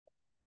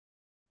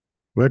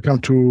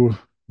Welcome to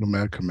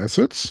numerical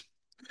methods.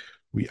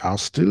 We are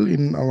still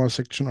in our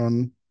section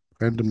on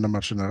random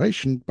number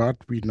generation, but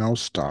we now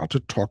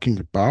started talking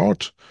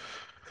about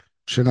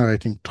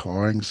generating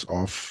drawings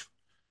of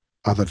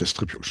other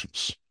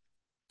distributions.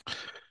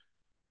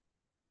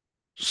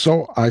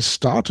 So I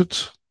started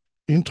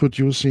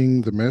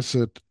introducing the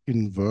method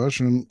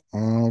inversion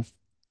of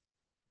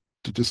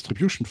the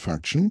distribution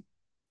function.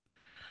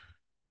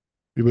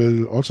 We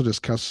will also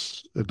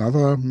discuss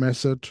another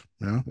method,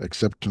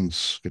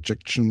 acceptance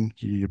rejection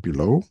here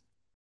below.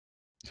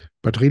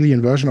 But really,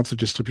 inversion of the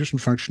distribution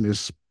function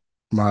is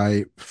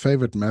my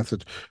favorite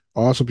method,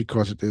 also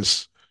because it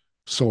is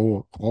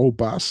so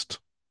robust.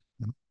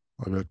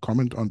 I will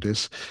comment on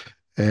this,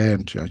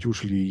 and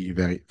usually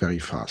very, very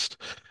fast.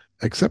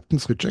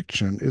 Acceptance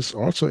rejection is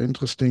also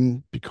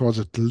interesting because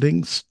it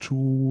links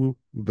to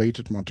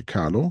weighted Monte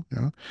Carlo.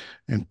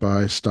 And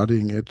by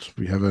studying it,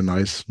 we have a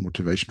nice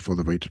motivation for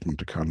the weighted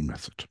Monte Carlo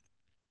method.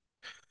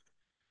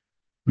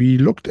 We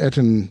looked at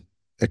an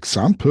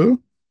example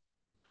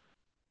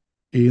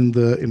in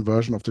the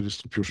inversion of the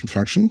distribution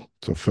function.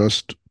 So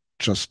first,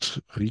 just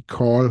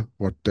recall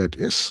what that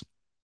is.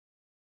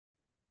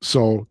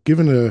 So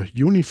given a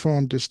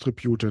uniform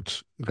distributed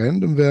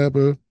random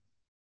variable,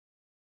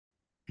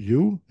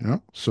 u,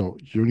 so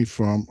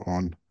uniform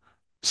on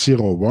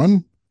 0,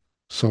 1.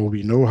 So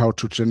we know how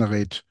to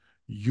generate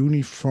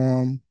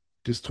uniform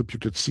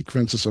distributed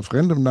sequences of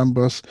random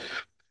numbers,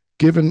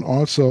 given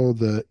also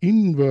the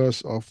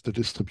inverse of the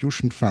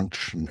distribution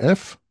function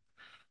f.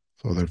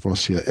 So that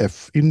was here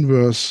f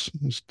inverse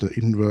is the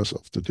inverse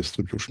of the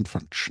distribution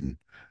function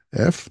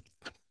f.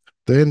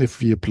 Then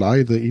if we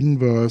apply the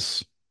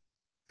inverse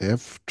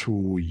f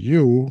to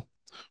u,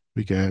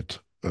 we get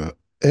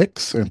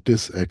x, and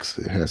this x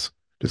has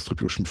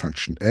distribution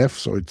function f,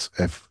 so it's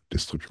f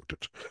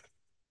distributed.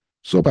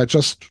 So by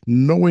just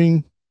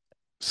knowing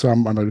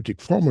some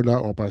analytic formula,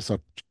 or by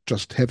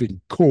just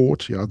having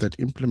code that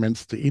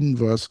implements the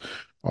inverse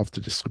of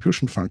the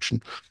distribution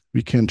function,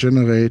 we can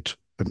generate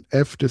an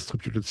f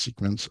distributed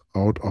sequence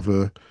out of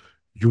a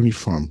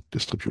uniform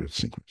distributed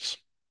sequence.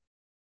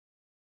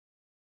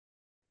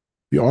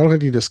 We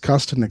already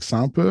discussed an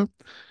example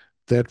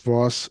that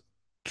was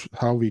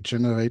how we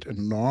generate a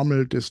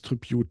normal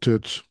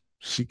distributed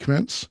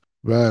sequence.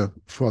 Well,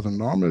 for the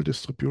normal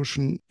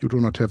distribution, you do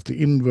not have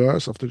the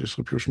inverse of the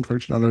distribution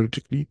function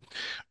analytically,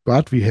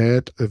 but we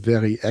had a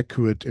very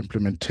accurate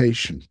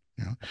implementation.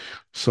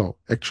 So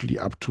actually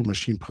up to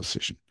machine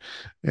precision.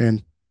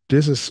 And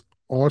this is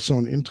also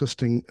an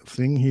interesting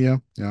thing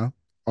here.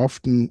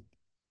 Often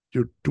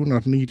you do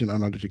not need an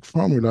analytic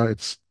formula.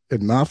 It's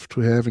enough to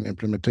have an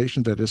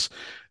implementation that is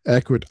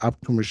accurate up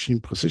to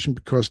machine precision,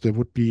 because there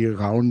would be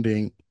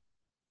rounding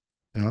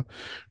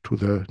to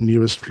the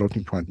nearest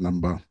floating point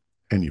number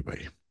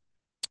anyway.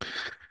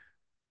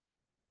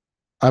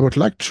 I would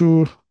like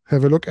to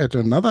have a look at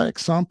another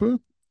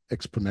example,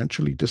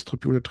 exponentially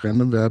distributed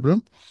random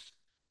variable.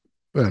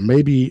 Well,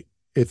 maybe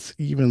it's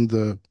even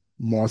the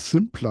more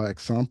simpler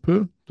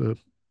example, the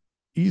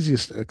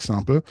easiest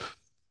example,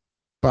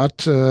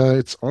 but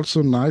it's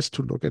also nice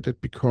to look at it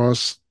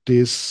because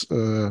this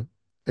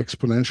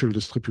exponential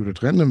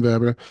distributed random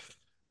variable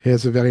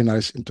has a very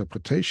nice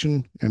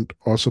interpretation and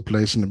also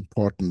plays an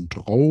important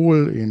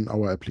role in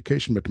our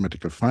application,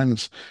 mathematical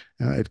finance.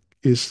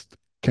 It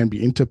can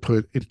be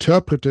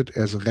interpreted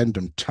as a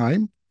random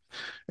time,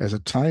 as a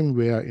time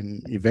where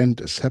an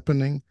event is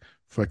happening.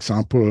 For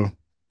example,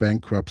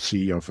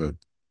 bankruptcy of a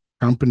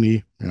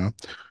company,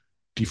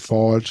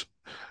 default.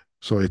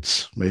 So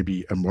it's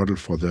maybe a model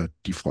for the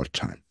default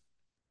time.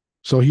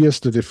 So here's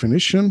the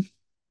definition.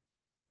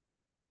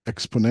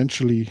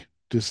 Exponentially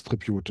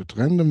distributed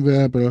random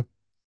variable.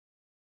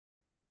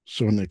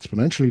 So an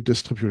exponentially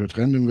distributed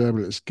random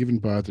variable is given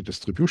by the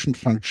distribution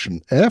function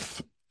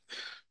f,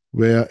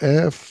 where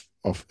f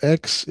of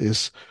x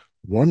is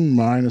 1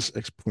 minus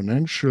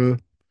exponential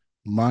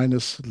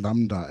minus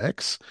lambda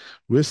x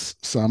with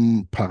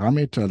some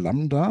parameter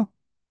lambda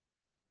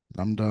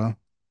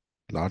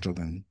larger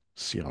than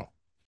 0.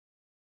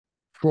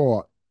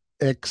 For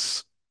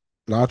x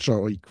larger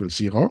or equal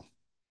 0,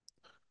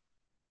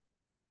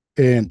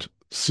 and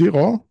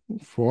 0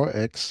 for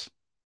x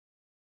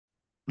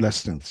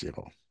less than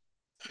 0.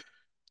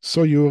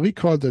 So you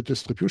recall the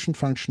distribution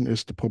function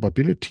is the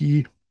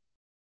probability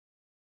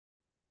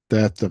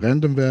that the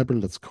random variable,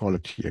 let's call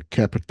it here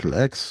capital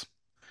X,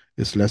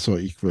 is less or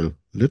equal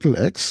little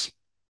x.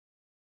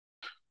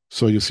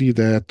 So you see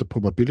that the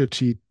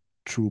probability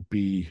to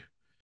be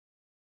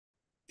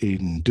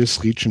in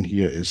this region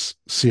here is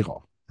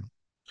 0.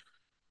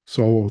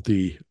 So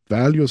the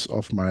values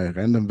of my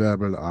random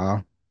variable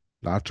are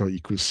larger or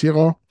equal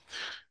 0.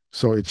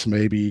 So it's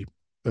maybe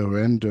a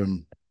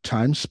random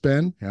time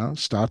span,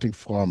 starting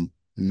from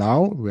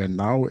now, where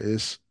now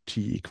is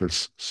t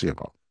equals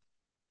 0.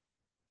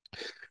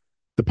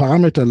 The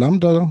parameter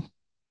lambda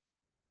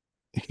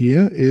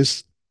here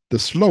is the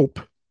slope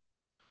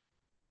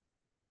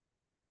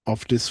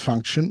of this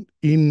function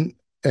in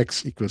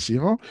x equals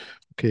 0.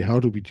 Okay,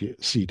 how do we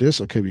see this?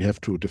 Okay, we have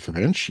to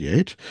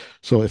differentiate.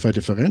 So if I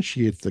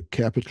differentiate the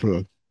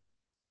capital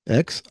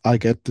X, I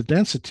get the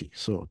density.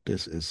 So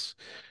this is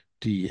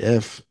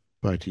df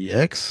by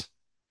dx.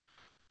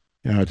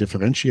 Yeah,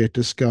 differentiate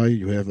this guy.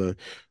 You have a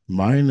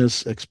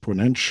minus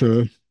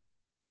exponential.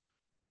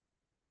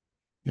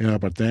 Yeah,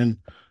 but then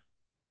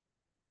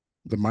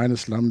the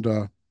minus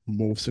lambda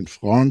moves in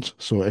front.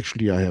 So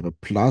actually I have a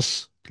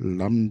plus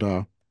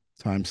lambda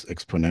times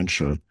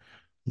exponential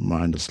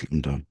minus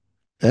lambda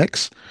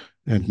x.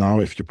 And now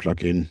if you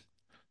plug in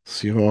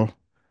 0,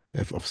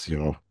 f of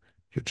 0,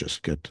 you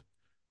just get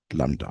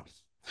lambda.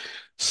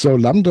 So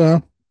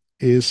lambda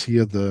is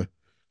here the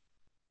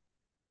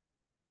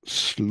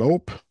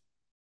slope,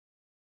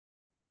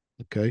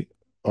 okay,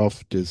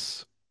 of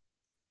this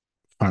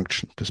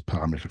function, this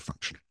parametric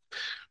function.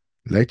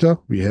 Later,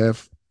 we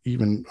have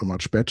even a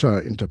much better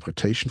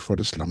interpretation for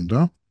this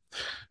lambda.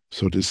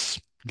 So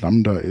this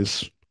lambda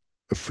is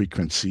a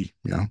frequency,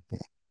 yeah,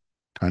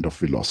 kind of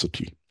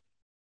velocity.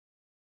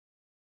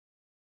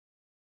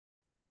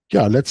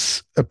 Yeah,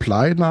 let's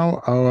apply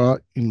now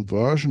our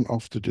inversion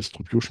of the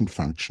distribution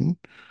function.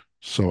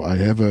 So I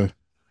have a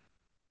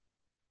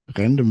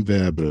random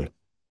variable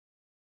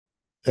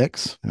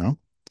x, yeah,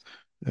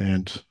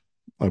 and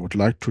I would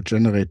like to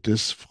generate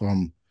this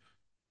from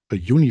a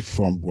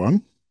uniform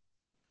one.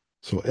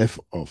 So f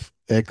of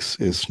x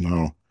is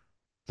now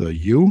the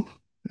u,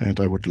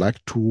 and I would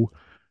like to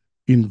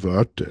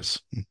invert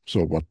this.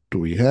 So what do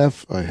we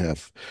have? I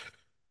have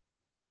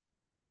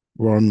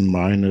 1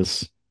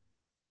 minus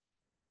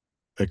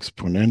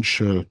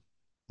exponential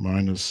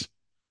minus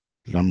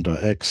lambda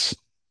x.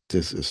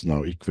 This is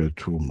now equal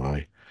to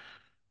my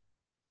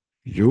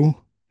u.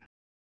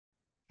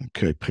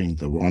 Okay, bring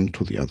the 1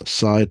 to the other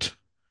side.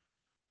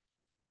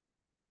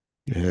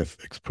 You have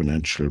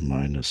exponential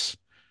minus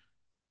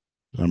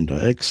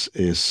lambda x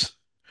is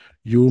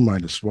u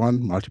minus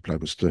 1, multiply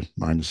with the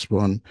minus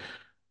 1,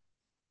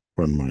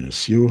 1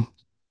 minus u.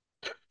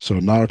 So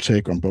now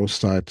take on both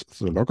sides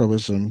the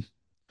logarithm.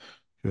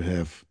 You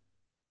have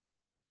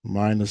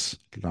minus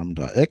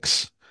lambda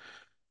x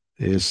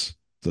is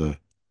the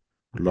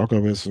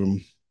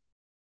logarithm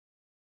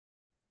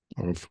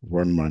of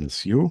 1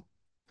 minus u.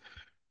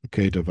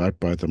 Okay, divide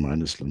by the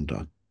minus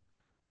lambda.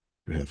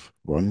 You have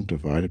 1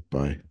 divided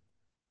by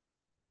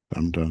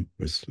lambda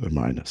with a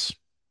minus.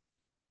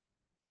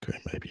 Okay,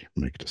 maybe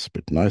make this a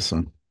bit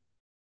nicer.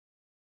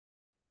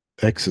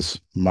 X is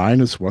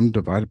minus 1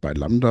 divided by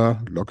lambda,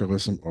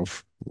 logarithm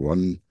of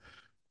 1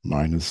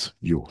 minus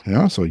u.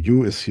 Yeah, so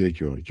u is here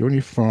your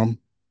uniform.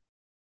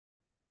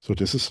 So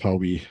this is how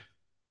we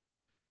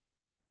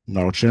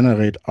now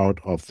generate out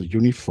of the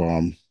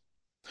uniform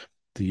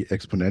the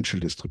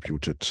exponential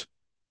distributed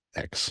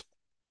x.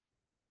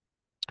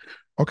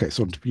 Okay,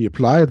 so we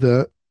apply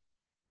the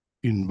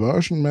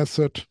inversion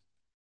method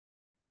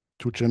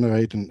to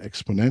generate an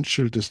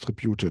exponential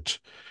distributed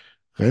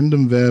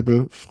random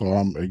variable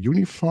from a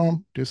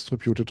uniform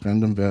distributed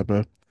random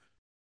variable.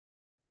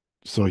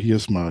 So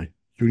here's my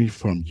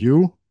uniform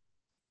u.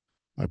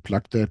 I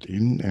plug that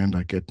in and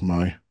I get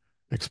my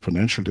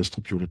exponential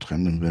distributed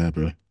random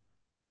variable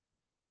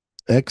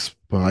x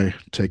by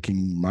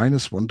taking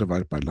minus 1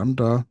 divided by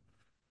lambda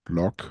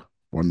log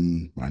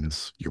 1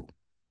 minus u.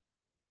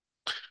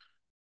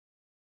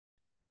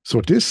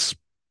 So this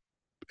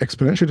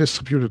exponential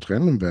distributed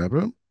random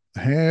variable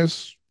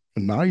has a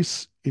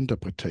nice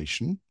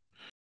interpretation.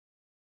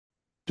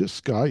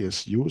 This guy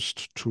is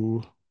used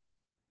to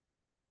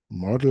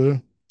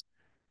model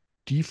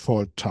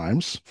default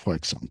times, for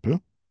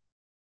example.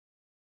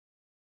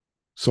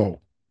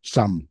 So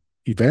some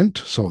event,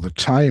 so the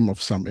time of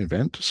some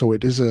event. So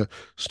it is a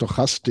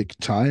stochastic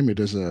time. It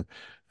is a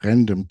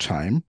random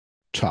time,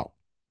 tau.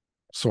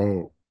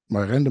 So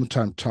my random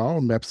time tau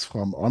maps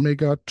from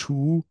omega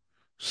to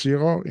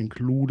 0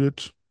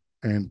 included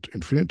and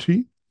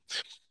infinity.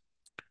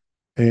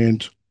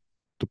 And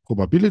the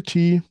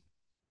probability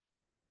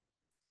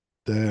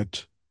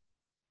that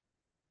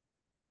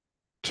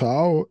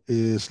tau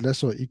is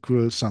less or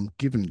equal some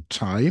given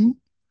time.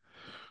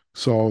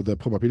 So the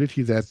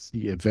probability that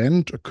the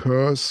event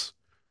occurs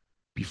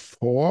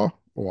before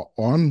or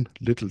on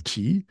little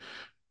t,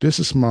 this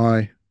is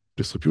my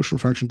distribution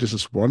function. This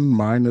is 1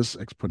 minus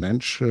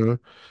exponential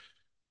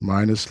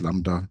minus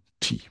lambda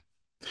t.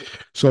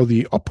 So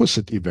the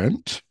opposite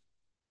event,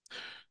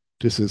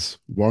 this is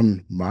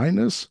 1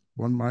 minus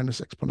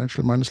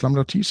exponential minus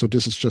lambda t. So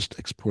this is just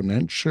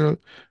exponential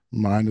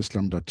minus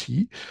lambda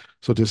t.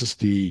 So this is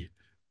the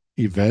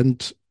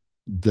event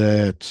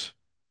that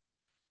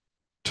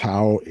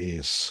tau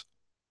is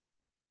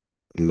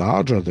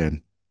larger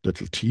than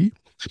little t.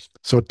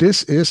 So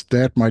this is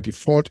that my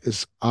default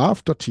is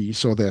after t,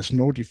 so there's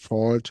no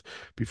default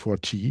before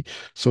t.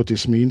 So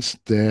this means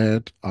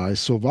that I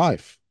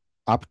survive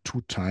up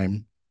to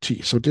time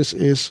t. So this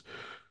is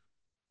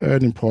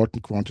an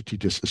important quantity.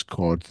 This is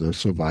called the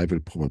survival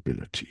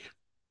probability.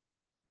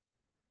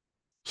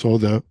 So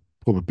the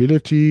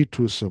probability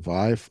to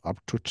survive up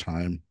to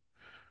time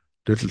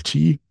little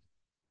t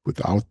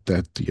Without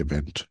that, the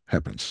event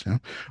happens. Yeah.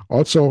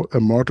 Also, a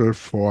model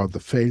for the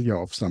failure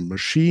of some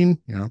machine.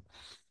 Yeah.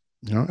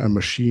 Yeah. A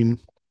machine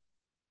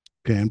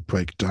can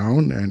break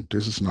down, and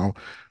this is now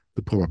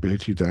the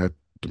probability that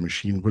the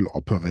machine will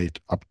operate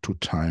up to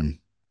time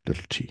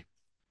little t.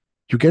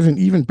 You get an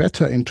even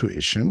better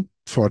intuition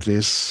for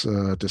this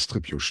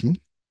distribution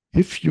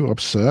if you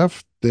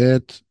observe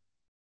that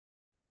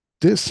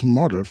this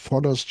model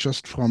follows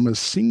just from a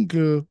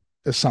single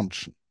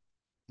assumption,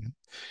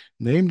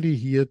 namely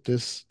here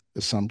this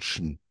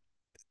assumption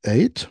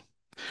 8,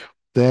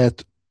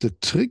 that the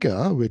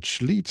trigger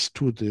which leads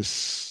to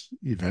this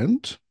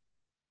event,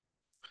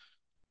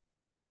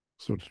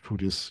 so to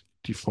this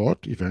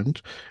default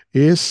event,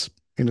 is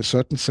in a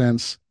certain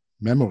sense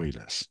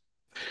memoryless.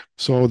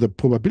 So the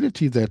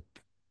probability that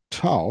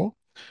tau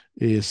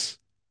is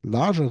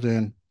larger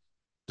than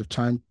the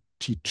time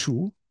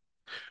t2,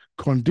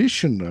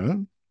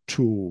 conditional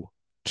to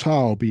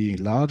tau being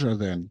larger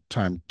than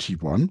time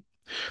t1.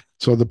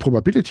 So the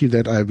probability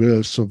that I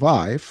will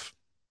survive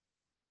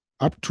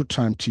up to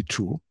time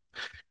t2,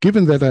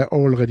 given that I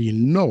already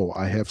know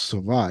I have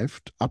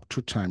survived up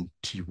to time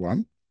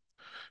t1,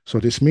 so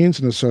this means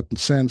in a certain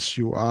sense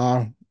you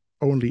are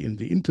only in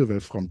the interval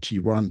from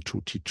t1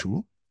 to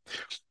t2,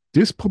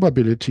 this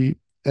probability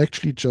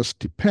actually just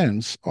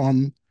depends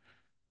on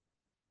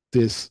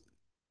this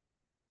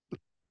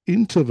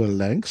interval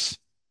length.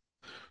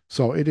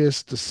 So it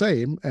is the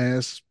same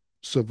as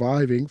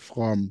surviving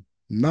from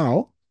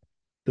now,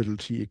 little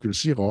t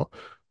equals 0,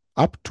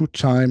 up to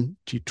time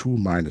t2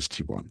 minus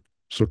t1.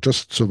 So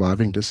just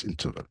surviving this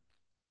interval.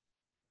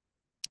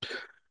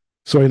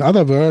 So in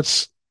other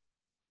words,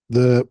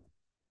 the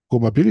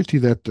probability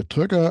that the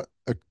trigger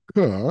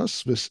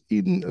occurs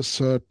within a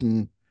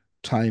certain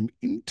time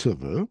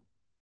interval,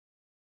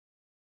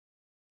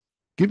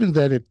 given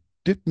that it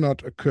did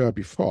not occur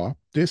before,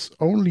 this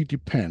only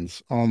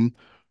depends on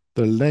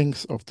the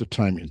length of the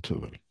time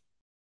interval.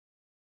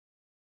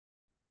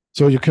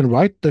 So you can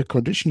write the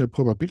conditional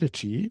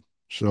probability,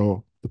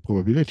 so the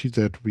probability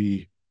that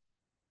we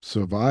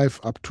survive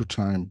up to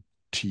time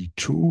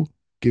t2,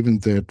 given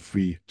that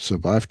we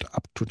survived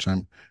up to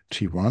time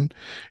t1,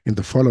 in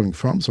the following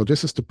form. So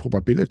this is the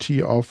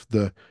probability of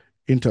the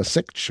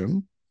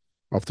intersection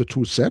of the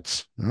two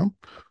sets. Yeah?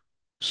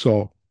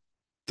 So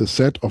the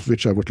set of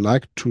which I would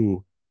like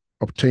to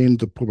obtain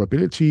the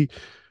probability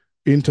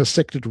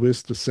intersected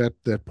with the set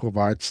that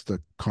provides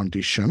the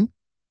condition.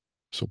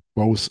 So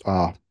both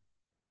are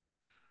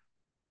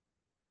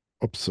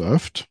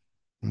observed.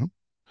 Yeah?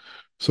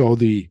 So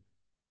the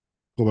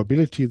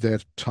probability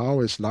that tau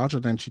is larger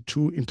than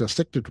t2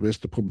 intersected with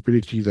the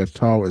probability that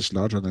tau is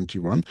larger than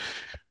t1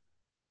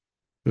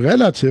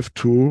 relative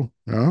to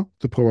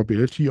the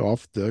probability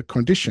of the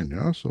condition.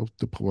 Yeah? So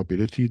the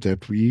probability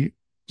that we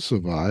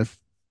survive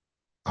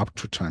up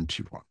to time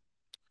t1.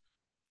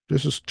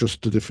 This is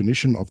just the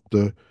definition of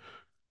the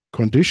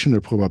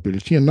conditional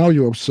probability. And now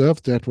you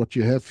observe that what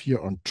you have here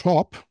on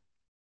top,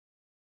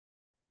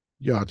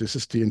 yeah, this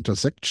is the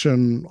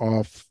intersection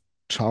of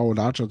tau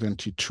larger than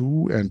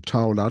t2 and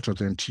tau larger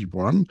than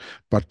t1,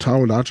 but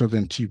tau larger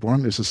than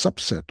t1 is a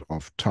subset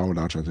of tau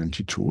larger than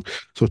t2.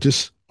 So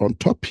this on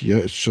top here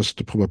is just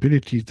the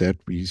probability that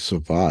we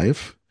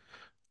survive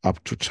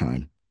up to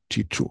time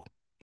t2.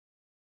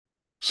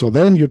 So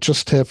then you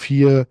just have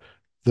here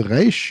the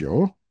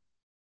ratio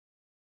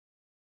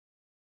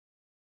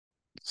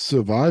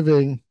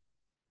surviving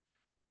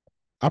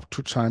up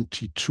to time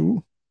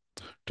t2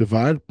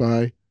 divided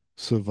by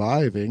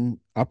surviving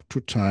up to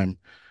time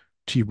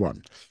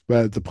t1.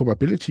 Well, the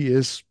probability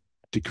is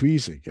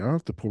decreasing. Yeah,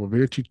 the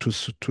probability to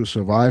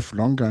survive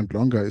longer and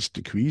longer is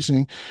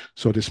decreasing.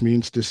 So this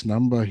means this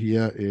number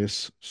here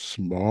is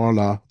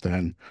smaller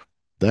than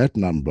that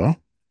number.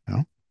 Yeah,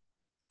 of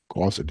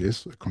course it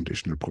is a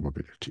conditional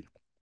probability.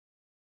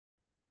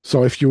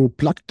 So if you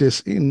plug this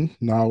in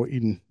now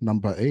in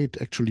number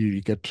 8, actually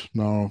you get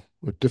now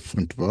a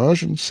different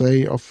version,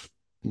 say, of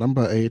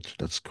number 8.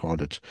 Let's call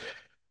it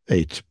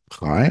 8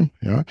 prime.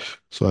 Yeah.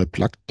 So I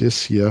plug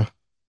this here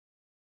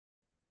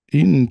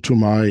into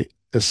my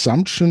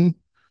assumption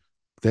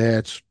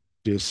that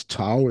this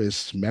tau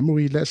is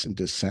memoryless in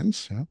this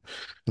sense. Yeah?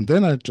 And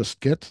then I just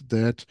get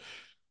that,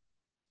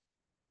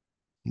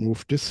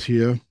 move this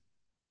here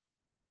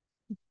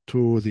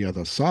to the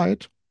other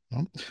side.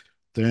 Yeah?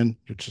 Then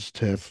you just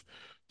have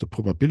the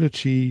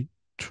probability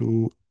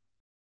to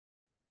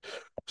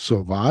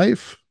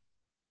survive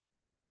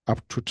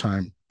up to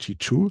time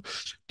t2.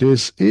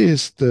 This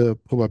is the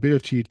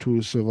probability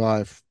to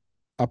survive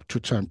up to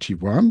time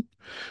t1,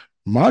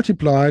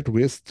 multiplied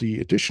with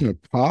the additional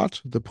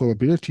part, the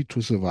probability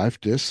to survive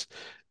this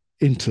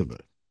interval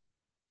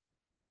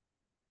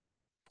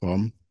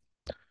from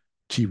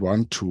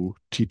t1 to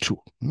t2.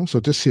 So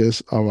this here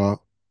is our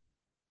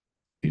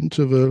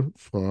interval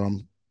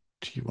from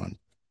t1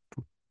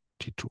 to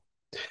t2.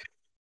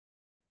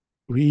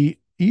 We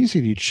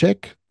easily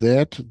check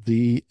that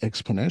the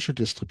exponential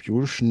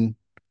distribution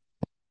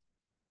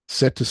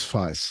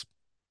satisfies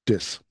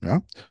this. Yeah.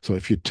 So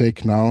if you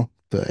take now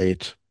the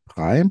 8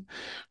 prime,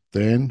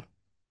 then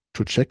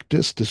to check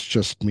this, this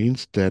just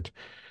means that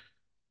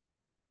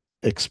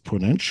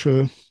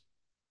exponential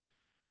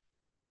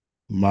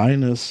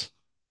minus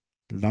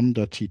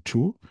lambda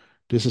t2,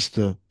 this is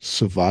the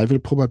survival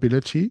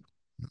probability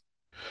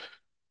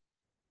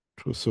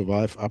to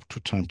survive up to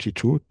time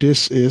t2.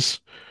 This is,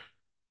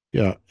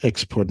 yeah,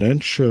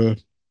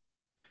 exponential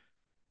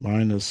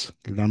minus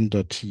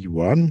lambda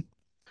t1,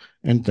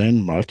 and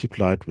then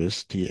multiplied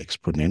with the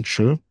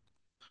exponential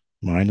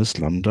minus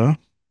lambda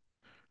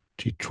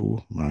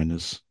t2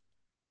 minus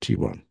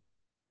t1.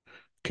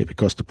 Okay,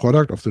 because the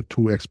product of the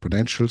two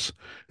exponentials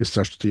is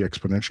just the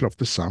exponential of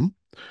the sum.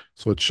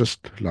 So it's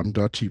just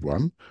lambda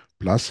t1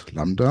 plus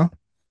lambda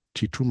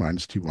t2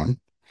 minus t1.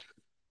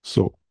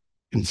 So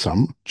in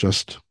sum,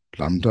 just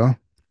lambda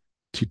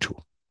t2.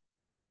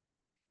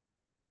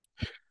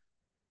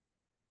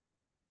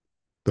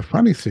 The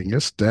funny thing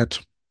is that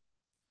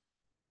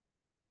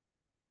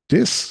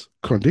this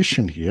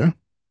condition here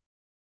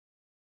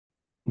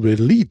will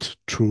lead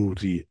to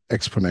the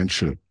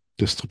exponential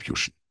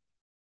distribution.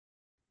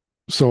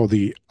 So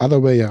the other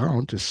way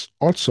around is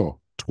also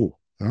true.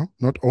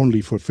 Not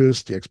only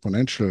fulfills the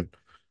exponential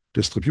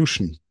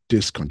distribution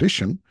this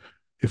condition,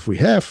 if we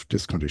have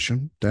this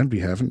condition, then we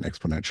have an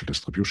exponential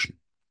distribution.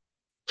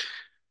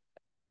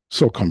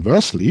 So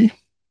conversely,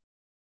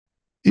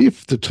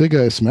 if the trigger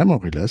is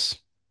memoryless,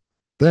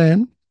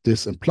 then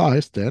this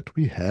implies that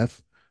we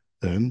have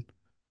an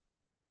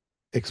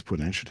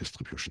exponential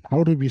distribution.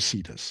 How do we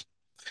see this?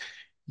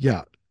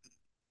 Yeah,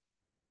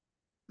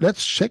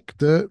 let's check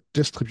the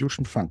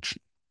distribution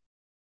function.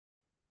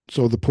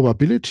 So the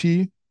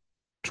probability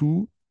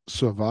to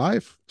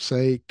survive,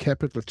 say,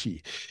 capital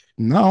T.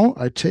 Now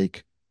I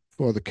take,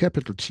 for the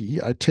capital T,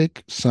 I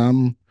take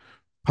some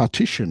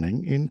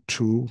partitioning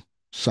into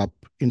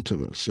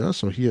sub-intervals. Yeah?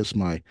 So here's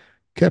my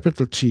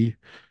capital T,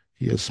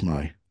 here's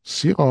my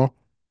 0.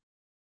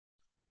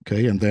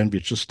 Okay, and then we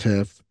just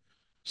have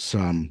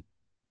some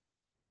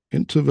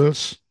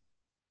intervals,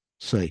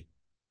 say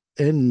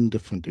n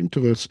different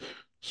intervals.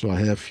 So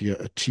I have here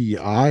a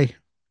Ti.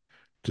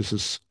 This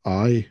is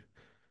I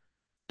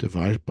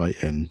divided by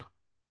n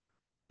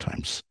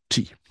times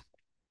t.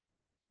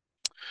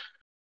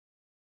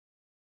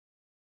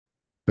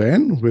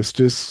 Then with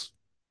this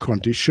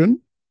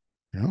condition,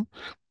 yeah,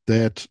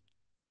 that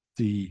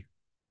the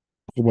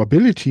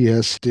probability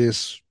has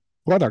this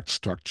product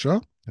structure,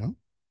 yeah,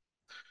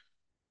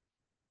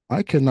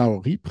 I can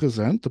now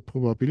represent the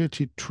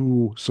probability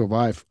to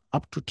survive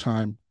up to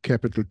time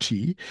capital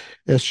T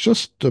as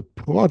just the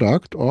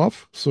product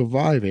of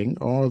surviving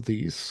all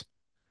these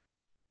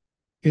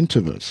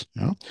intervals.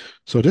 Yeah?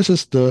 So this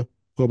is the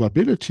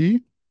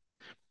probability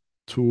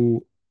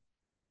to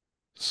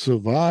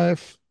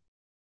survive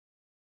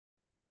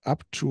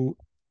up to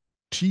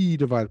T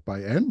divided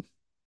by N.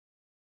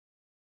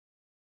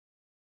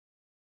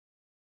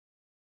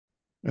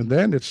 And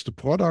then it's the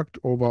product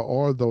over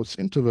all those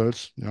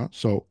intervals. Yeah?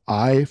 So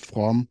I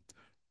from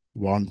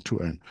 1 to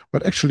n.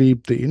 But actually,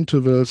 the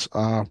intervals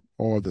are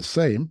all the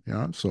same.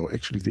 Yeah. So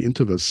actually, the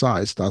interval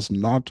size does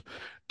not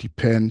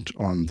depend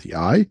on the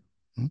I.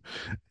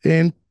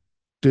 And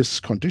this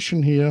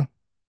condition here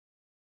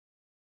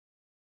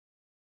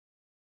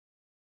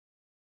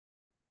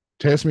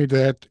tells me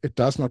that it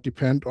does not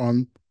depend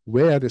on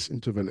where this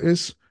interval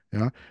is.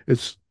 Yeah.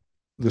 It's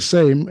the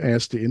same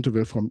as the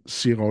interval from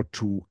 0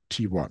 to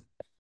t1.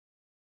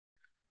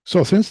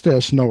 So since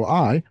there's no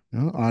I,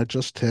 yeah, I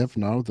just have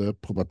now the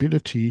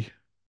probability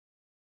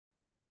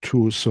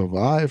to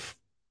survive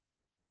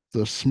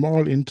the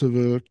small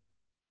interval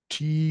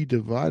t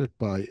divided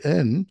by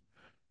n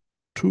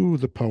to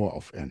the power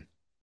of n.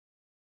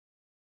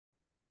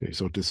 Okay,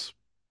 so this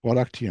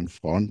product here in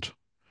front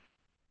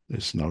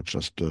is now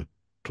just to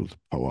the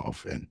power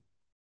of n.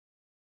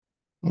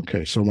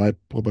 Okay, so my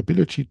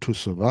probability to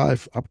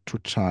survive up to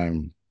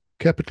time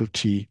capital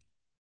T,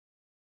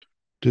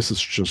 this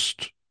is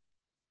just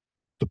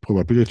the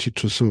probability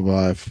to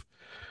survive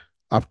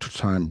up to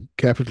time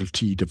capital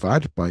T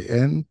divided by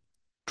n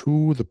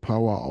to the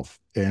power of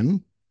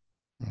n.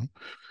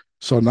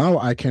 So now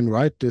I can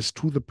write this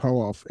to the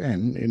power of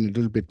n in a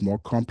little bit more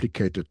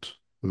complicated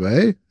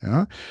way.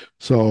 Yeah.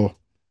 So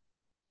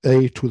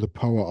a to the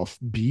power of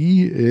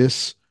b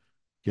is,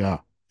 yeah,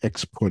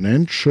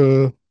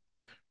 exponential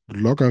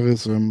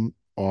logarithm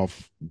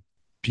of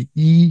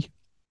p,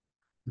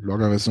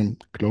 logarithm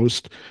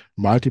closed,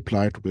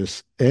 multiplied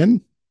with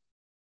n.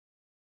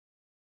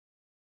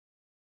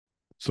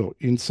 So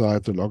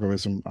inside the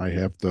logarithm, I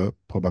have the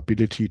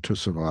probability to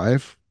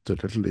survive the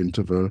little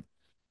interval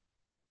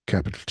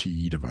capital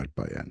T divided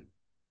by n.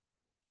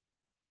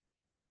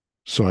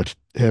 So I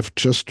have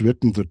just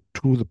written the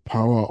to the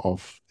power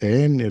of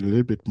n in a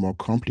little bit more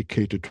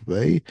complicated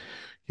way.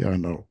 Yeah,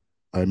 no,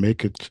 I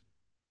make it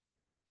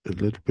a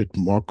little bit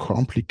more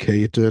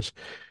complicated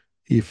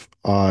if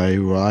I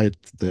write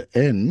the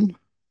n,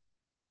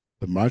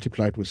 the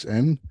multiplied with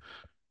n,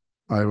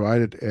 I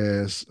write it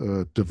as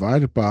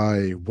divided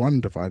by 1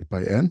 divided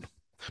by n,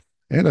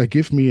 and I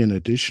give me an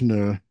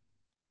additional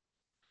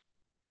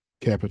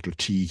capital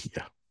T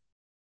here.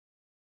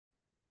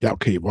 Yeah,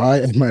 okay. Why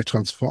am I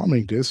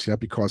transforming this? Yeah,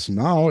 because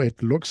now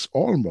it looks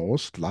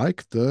almost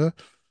like the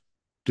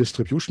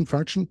distribution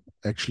function,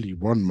 actually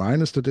 1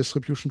 minus the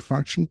distribution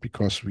function,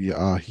 because we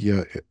are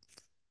here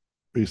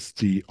with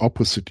the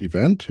opposite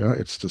event. Yeah,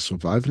 it's the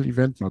survival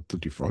event, not the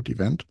default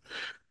event.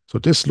 So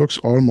this looks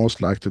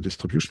almost like the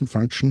distribution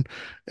function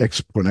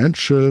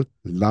exponential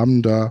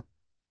lambda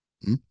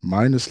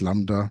minus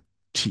lambda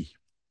t.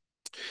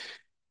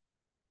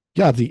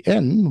 Yeah, the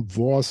n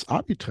was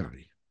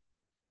arbitrary.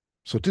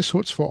 So this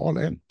holds for all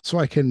n. So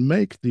I can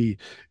make the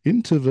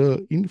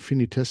interval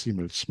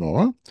infinitesimal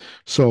small.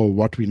 So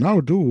what we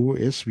now do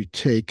is we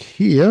take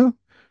here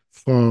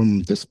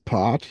from this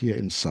part here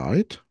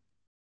inside,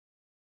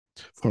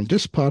 from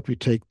this part we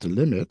take the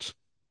limit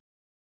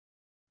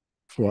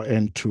for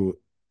n to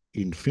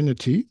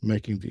infinity,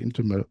 making the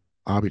interval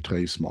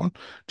arbitrarily small,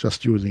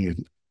 just using it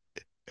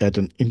at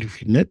an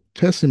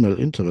infinitesimal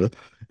interval.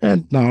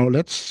 And now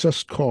let's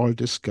just call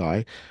this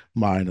guy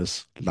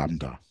minus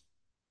lambda.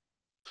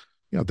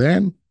 Yeah,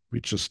 then we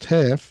just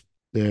have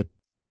that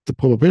the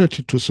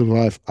probability to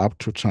survive up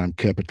to time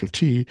capital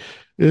T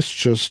is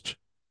just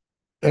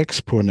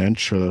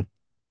exponential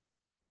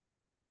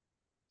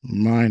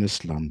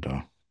minus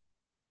lambda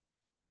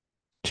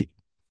t.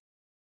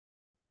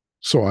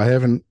 So I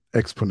have an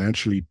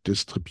exponentially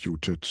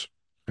distributed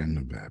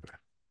random variable.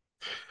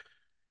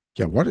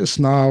 Yeah, what is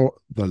now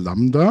the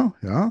lambda?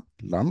 Yeah,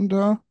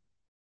 lambda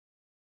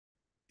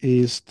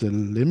is the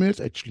limit,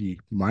 actually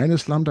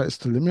minus lambda is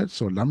the limit.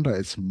 So lambda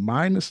is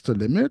minus the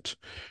limit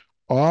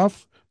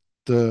of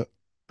the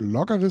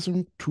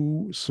logarithm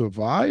to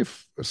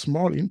survive a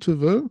small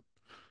interval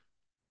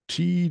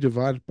t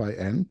divided by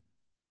n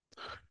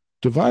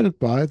divided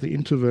by the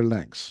interval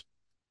length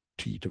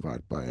t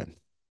divided by n.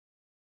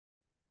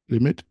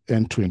 Limit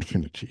n to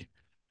infinity.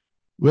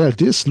 Well,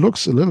 this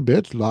looks a little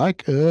bit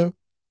like a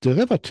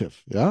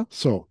derivative, yeah?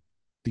 So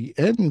the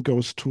n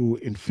goes to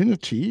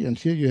infinity, and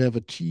here you have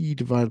a t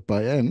divided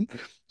by n.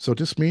 So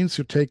this means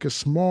you take a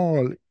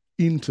small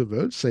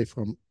interval, say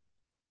from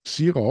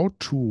 0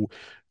 to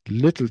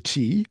little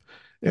t,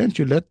 and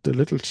you let the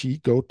little t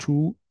go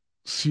to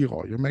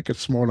 0. You make it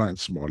smaller and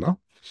smaller.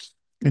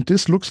 And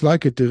this looks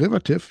like a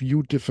derivative.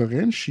 You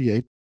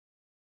differentiate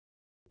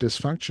this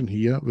function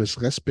here with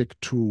respect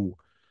to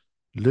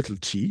little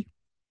t,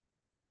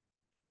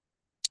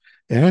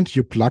 and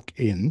you plug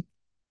in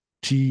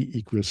t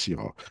equals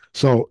 0.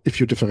 So if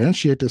you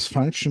differentiate this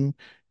function,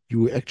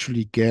 you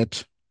actually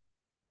get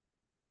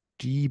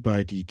d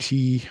by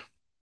dt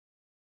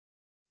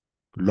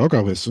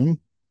logarithm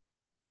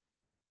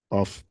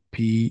of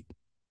p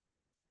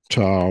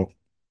tau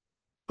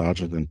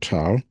larger than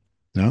tau.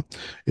 Yeah.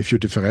 If you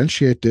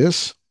differentiate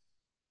this,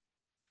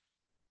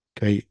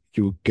 okay,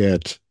 you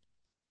get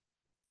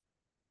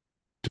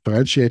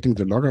differentiating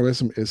the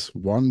logarithm is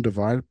 1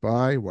 divided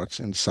by what's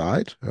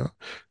inside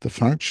the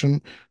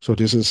function. So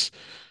this is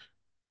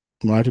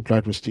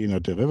multiplied with the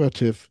inner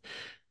derivative,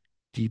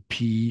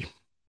 dp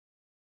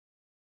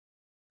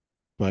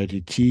by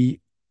dt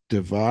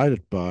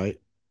divided by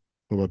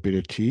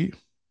probability.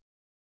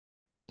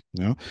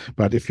 Yeah.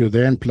 But if you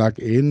then plug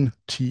in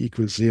t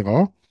equals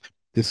 0,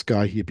 this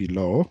guy here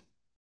below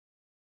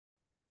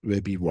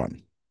will be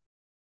 1.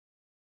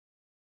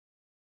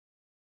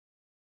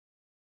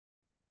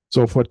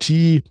 So for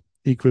t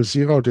equals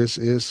 0, this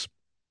is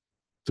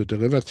the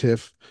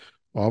derivative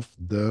of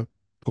the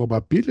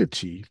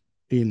probability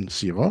in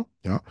 0.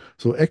 Yeah.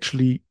 So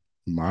actually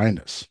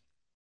minus.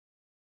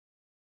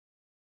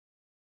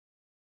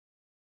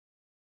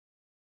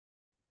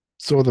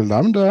 So the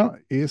lambda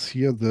is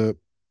here the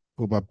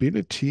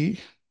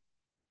probability,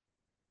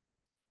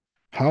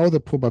 how the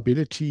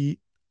probability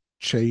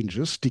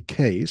changes,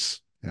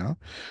 decays, yeah,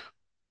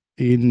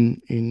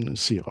 in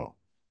 0.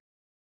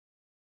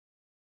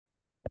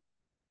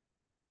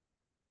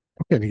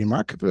 Okay, the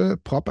remarkable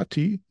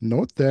property,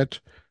 note that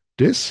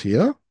this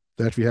here,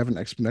 that we have an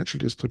exponentially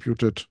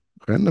distributed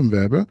random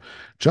variable,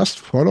 just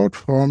followed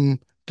from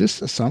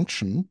this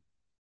assumption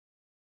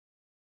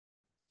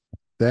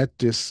that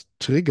this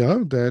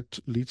trigger that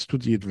leads to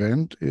the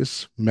event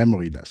is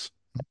memoryless.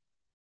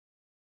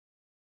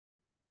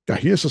 Yeah,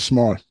 here's a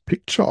small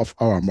picture of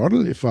our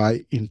model. If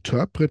I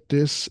interpret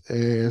this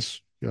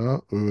as a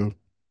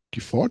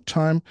default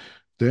time,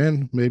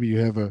 then maybe you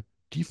have a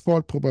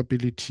default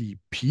probability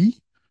P.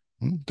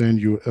 Then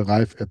you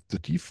arrive at the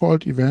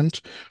default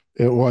event,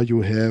 or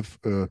you have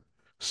a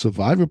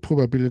survival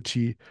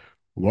probability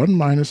 1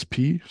 minus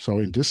P. So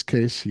in this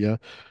case here,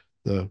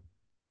 the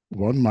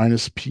 1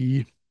 minus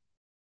P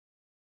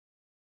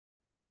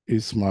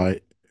is my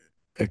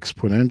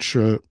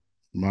exponential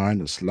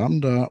minus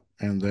lambda,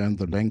 and then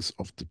the length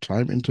of the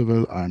time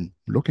interval I'm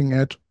looking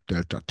at,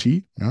 delta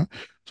t. Yeah?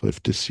 So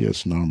if this here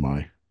is now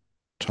my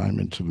time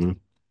interval,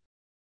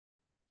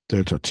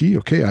 delta t,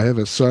 okay, I have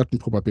a certain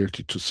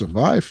probability to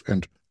survive,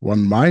 and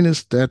 1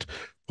 minus that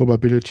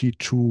probability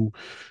to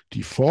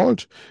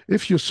default.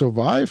 If you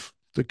survive,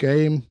 the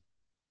game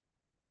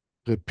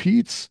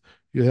repeats.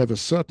 You have a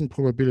certain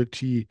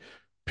probability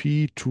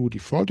p to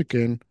default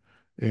again,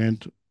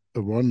 and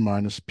a 1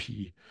 minus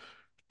p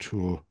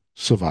to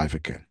survive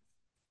again,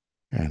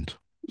 and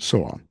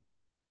so on.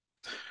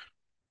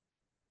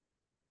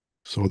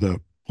 So the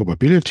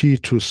probability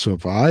to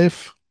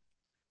survive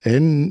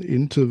n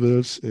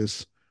intervals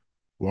is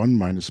 1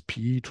 minus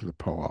p to the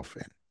power of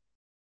n.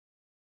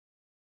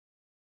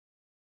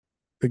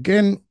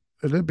 Again,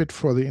 a little bit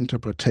for the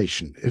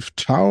interpretation. If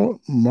tau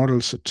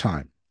models a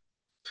time,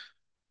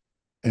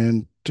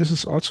 and this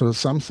is also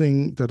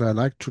something that I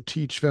like to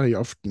teach very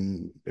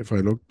often if I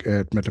look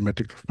at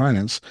mathematical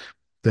finance,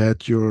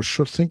 that you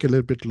should think a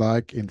little bit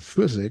like in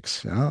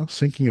physics, yeah,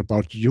 thinking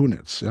about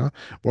units. Yeah,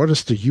 what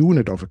is the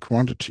unit of a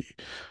quantity?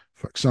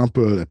 For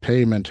example, a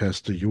payment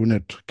has the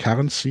unit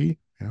currency,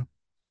 yeah,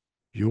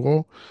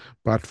 euro,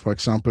 but for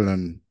example,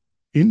 an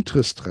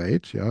interest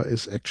rate, yeah,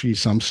 is actually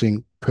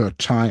something per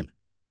time.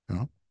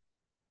 Yeah,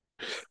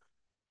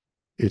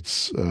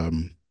 it's a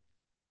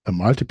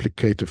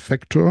multiplicative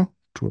factor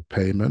to a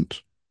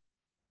payment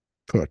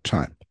per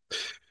time.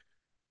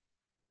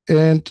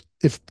 And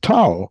if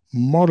tau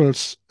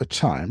models a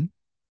time,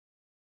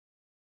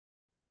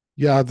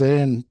 yeah,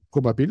 then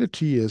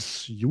probability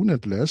is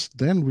unitless.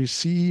 Then we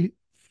see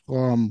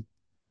from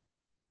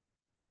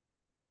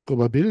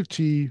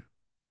probability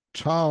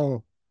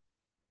tau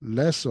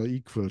less or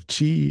equal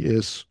t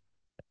is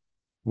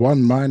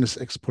 1 minus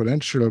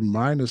exponential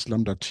minus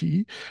lambda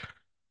t.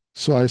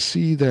 So I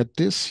see that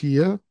this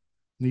here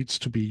needs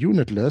to be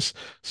unitless.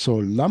 So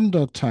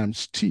lambda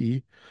times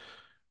t,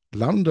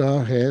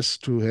 lambda has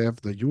to have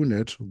the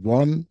unit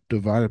 1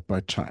 divided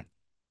by time.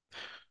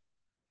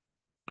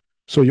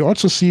 So you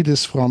also see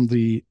this from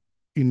the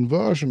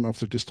inversion of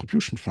the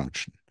distribution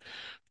function.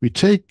 We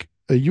take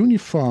a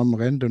uniform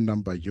random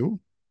number u,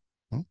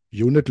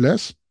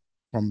 unitless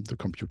from the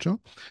computer.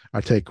 I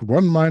take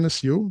 1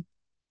 minus u,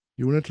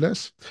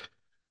 unitless.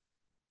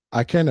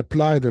 I can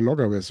apply the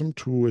logarithm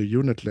to a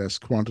unitless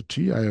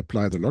quantity. I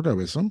apply the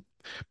logarithm,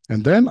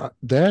 and then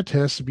that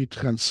has to be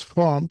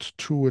transformed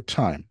to a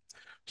time.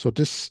 So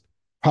this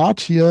part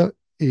here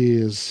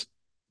is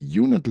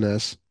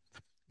unitless,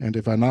 and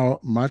if I now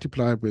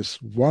multiply with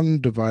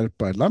 1 divided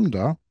by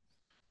lambda,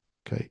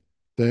 okay,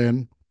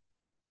 then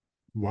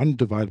 1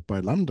 divided by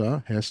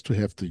lambda has to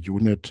have the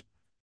unit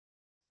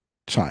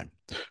time.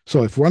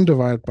 So if 1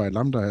 divided by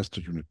lambda has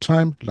the unit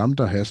time,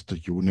 lambda has the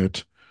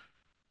unit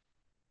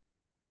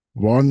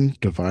 1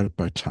 divided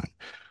by time.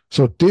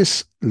 So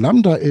this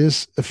lambda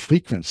is a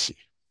frequency.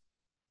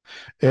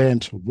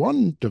 And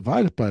 1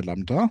 divided by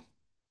lambda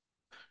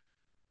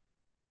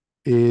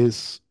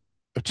is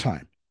a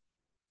time.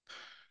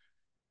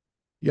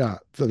 Yeah,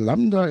 the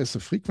lambda is a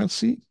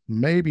frequency.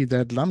 Maybe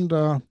that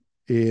lambda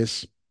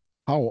is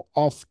how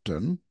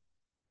often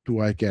do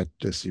I get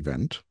this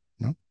event,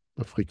 no?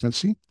 The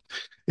frequency.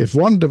 If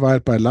 1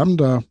 divided by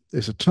lambda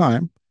is a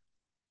time,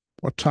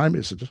 what time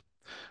is it?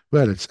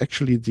 Well, it's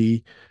actually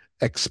the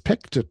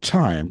expected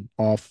time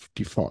of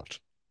default.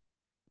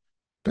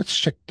 Let's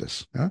check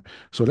this. Yeah?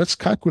 So let's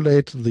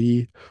calculate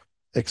the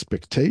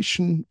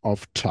expectation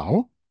of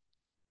tau.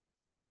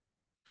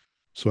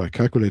 So I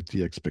calculate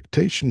the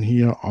expectation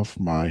here of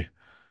my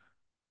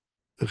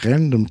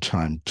random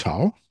time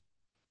tau.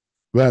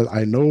 Well,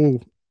 I know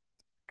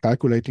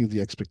calculating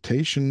the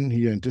expectation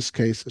here in this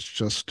case is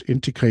just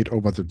integrate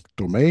over the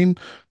domain.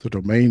 The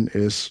domain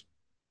is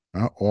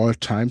all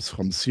times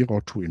from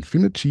 0 to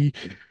infinity.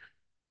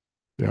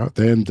 Yeah,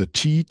 then the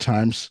t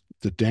times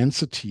the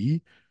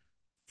density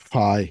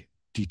phi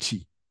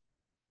dt.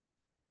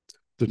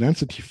 The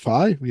density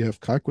phi, we have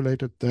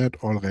calculated that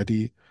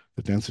already.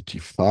 The density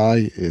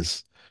phi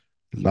is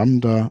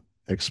lambda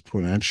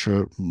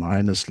exponential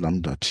minus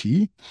lambda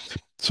t.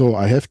 So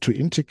I have to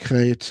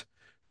integrate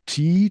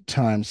t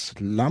times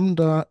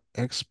lambda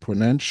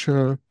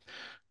exponential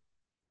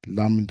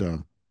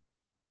lambda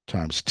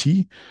times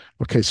t.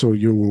 Okay, so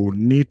you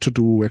need to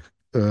do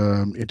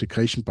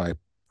integration by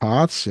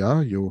parts.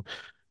 Yeah, you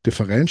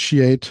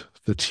differentiate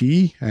the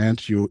t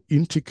and you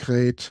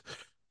integrate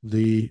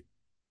the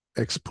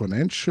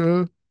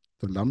exponential,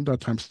 the lambda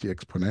times the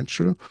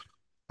exponential.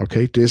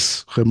 Okay,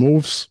 this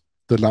removes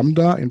the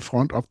lambda in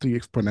front of the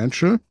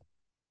exponential.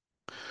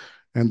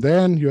 And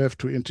then you have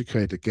to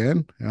integrate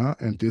again, yeah,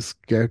 and this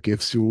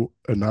gives you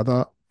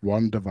another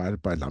 1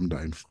 divided by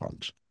lambda in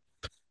front.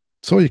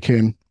 So you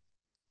can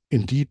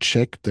indeed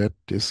check that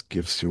this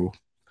gives you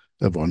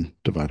a 1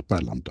 divided by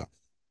lambda.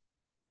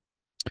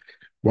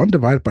 1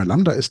 divided by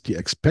lambda is the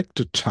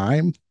expected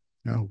time,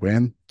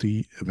 when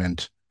the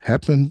event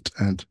happened,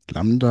 and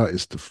lambda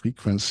is the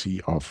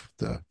frequency of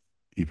the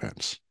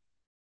events.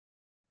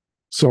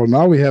 So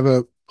now we have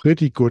a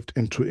pretty good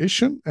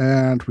intuition,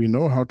 and we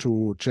know how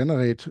to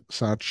generate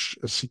such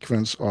a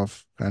sequence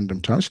of random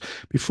times.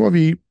 Before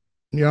we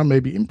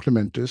maybe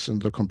implement this in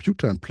the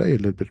computer and play a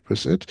little bit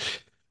with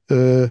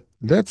it,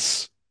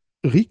 let's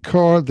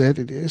recall that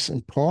it is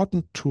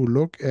important to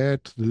look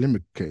at the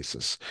limit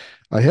cases.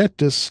 I had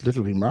this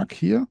little remark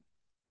here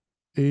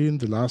in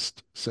the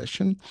last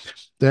session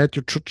that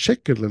you should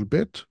check a little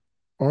bit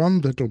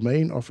on the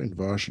domain of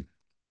inversion.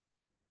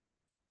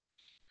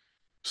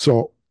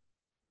 So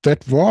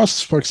that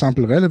was, for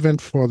example,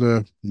 relevant for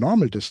the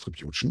normal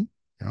distribution.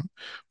 yeah,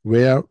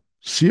 where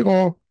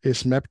 0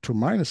 is mapped to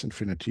minus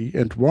infinity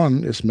and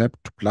 1 is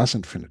mapped to plus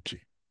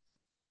infinity.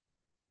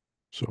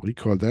 So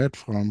recall that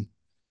from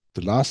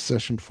the last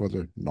session for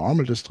the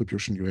normal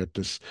distribution, you had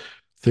this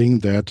thing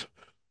that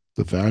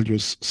the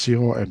values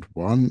 0 and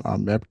 1 are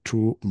mapped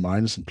to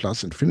minus and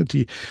plus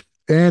infinity.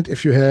 And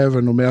if you have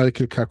a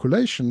numerical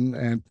calculation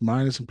and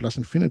minus and plus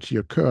infinity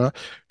occur,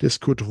 this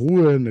could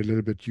ruin a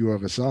little bit your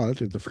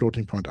result in the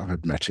floating point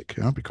arithmetic,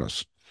 yeah,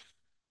 because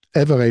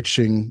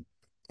averaging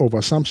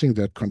over something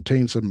that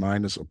contains a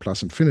minus or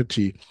plus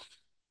infinity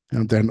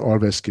and then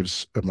always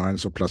gives a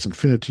minus or plus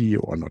infinity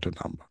or not a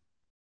number.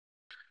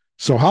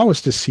 So how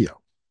is this here?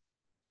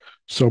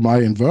 So my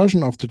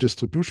inversion of the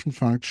distribution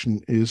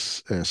function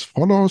is as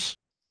follows.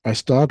 I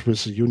start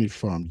with a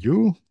uniform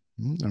u,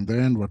 and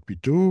then what we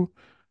do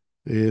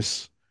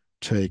is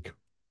take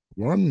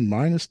 1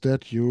 minus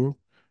that u,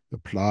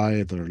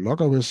 apply the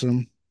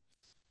logarithm,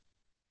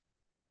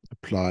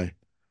 apply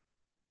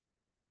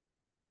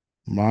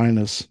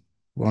minus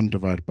 1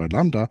 divided by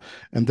lambda,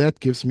 and that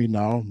gives me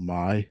now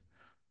my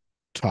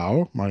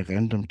tau, my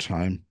random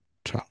time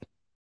tau.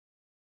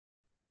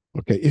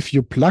 Okay, if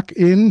you plug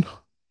in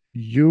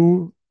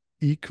u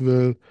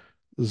equal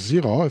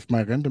 0, if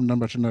my random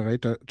number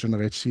generator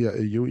generates here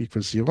a u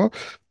equals 0,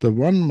 the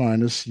 1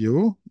 minus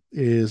u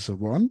is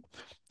 1.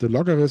 The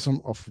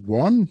logarithm of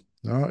 1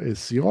 is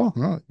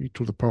 0. E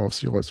to the power of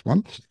 0 is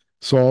 1.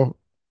 So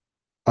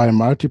I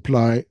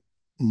multiply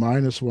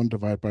minus 1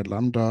 divided by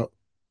lambda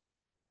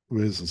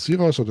with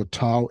 0, so the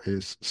tau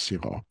is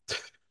 0.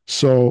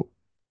 So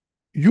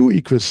u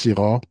equals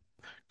 0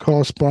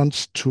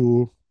 corresponds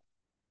to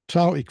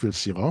tau equals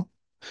 0.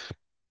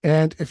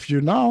 And if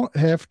you now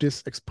have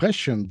this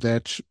expression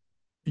that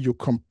you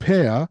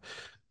compare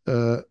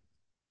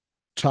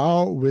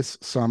tau with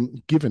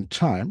some given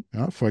time,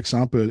 for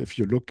example, if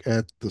you look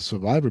at the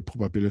survival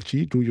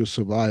probability, do you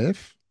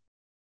survive?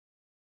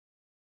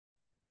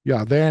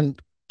 Yeah, then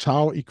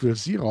tau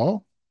equals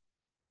 0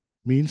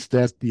 means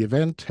that the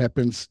event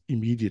happens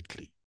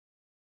immediately.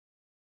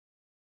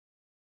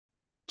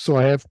 So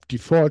I have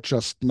default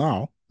just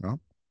now,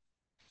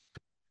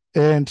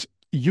 and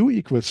u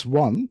equals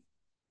 1.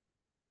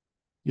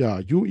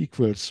 Yeah, u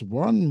equals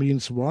 1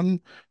 means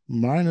 1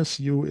 minus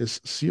u is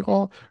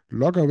 0.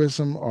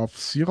 Logarithm of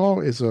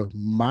 0 is a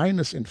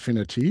minus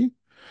infinity.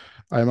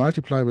 I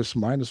multiply with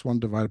minus 1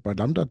 divided by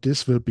lambda.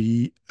 This will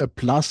be a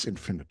plus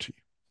infinity.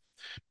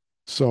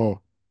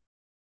 So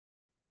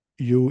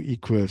u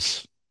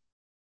equals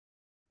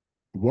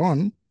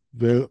 1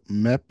 will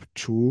map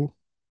to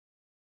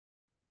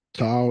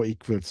tau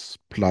equals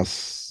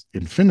plus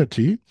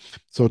infinity.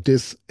 So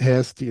this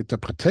has the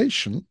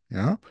interpretation,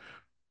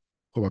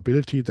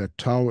 probability that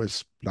tau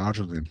is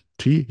larger than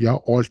t,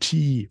 all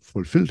t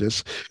fulfill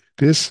this.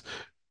 This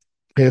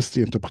has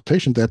the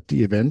interpretation that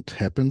the event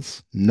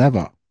happens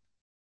never.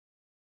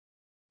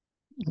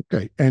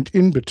 Okay, and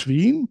in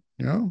between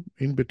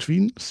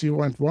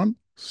 0 and 1,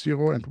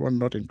 0 and 1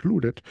 not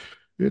included,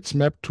 it's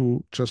mapped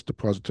to just a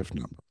positive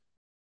number.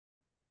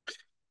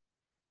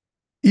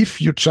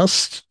 If you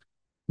just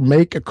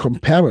make a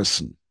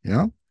comparison,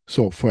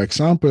 so for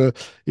example,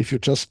 if you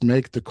just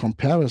make the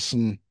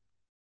comparison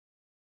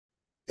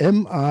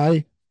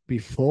mi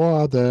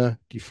before the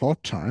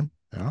default time,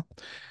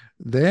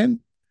 then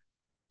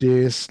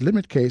this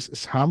limit case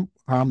is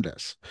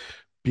harmless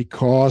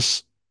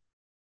because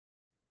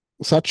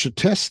such a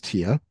test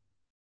here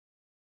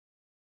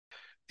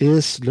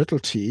is little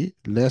t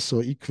less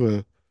or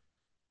equal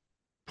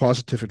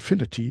positive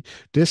infinity.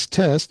 This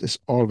test is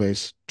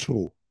always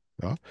true.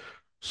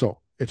 So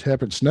it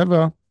happens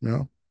never.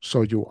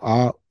 So you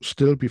are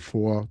still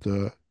before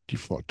the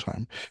default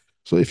time.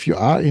 So if you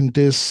are in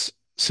this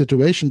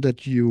situation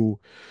that you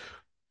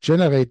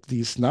generate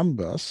these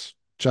numbers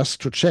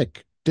just to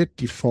check, did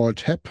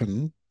default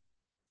happen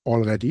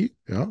already,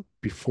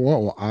 before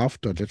or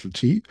after little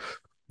t,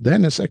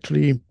 then it's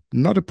actually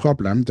not a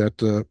problem that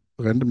the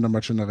random number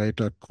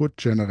generator could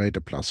generate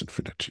a plus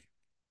infinity.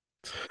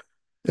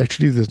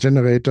 Actually, the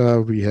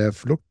generator we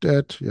have looked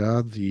at,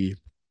 the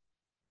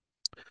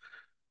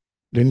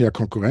linear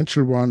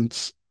concurrential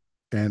ones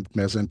and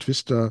Mersenne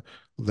Twister,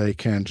 they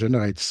can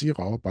generate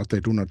 0, but they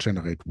do not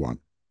generate 1.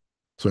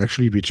 So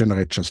actually, we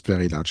generate just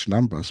very large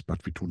numbers,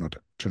 but we do not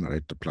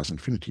generate the plus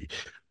infinity.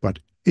 But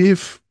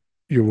if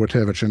you would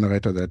have a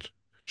generator that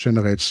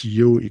generates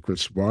u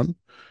equals 1,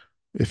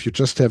 if you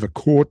just have a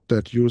code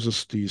that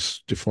uses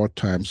these default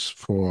times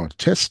for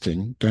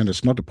testing, then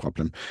it's not a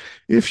problem.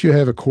 If you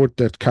have a code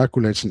that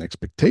calculates an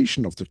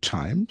expectation of the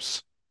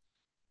times,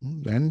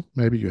 then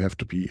maybe you have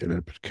to be a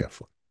little bit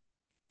careful.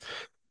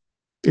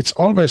 It's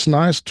always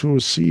nice to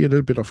see a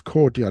little bit of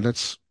code. Yeah,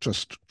 let's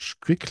just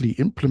quickly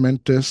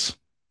implement this.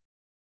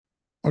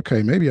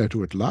 Okay, maybe I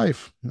do it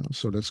live.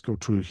 So let's go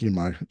to here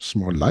my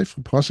small live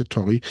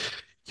repository.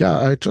 Yeah,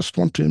 I just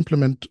want to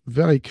implement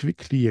very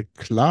quickly a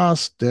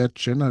class that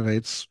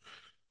generates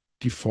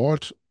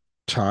default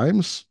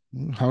times.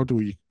 How do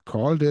we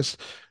call this?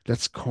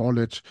 Let's call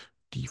it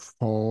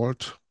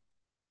default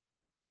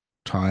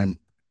time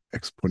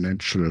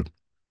exponential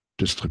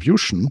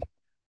distribution.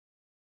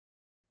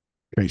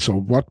 Okay, so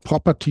what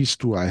properties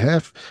do I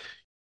have?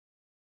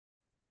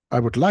 I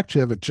would like to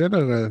have a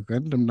general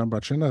random number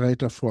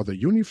generator for the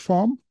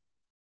uniform.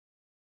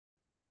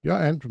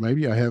 Yeah, and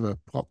maybe I have a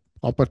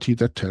property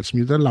that tells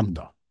me the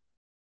lambda.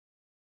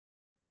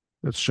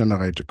 Let's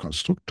generate a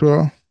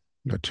constructor.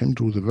 Let him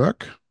do the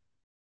work.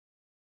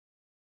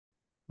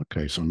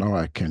 Okay, so now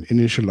I can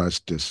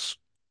initialize this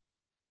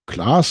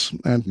class,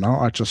 and now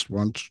I just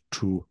want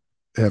to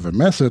have a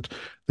method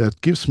that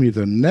gives me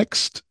the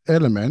next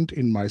element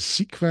in my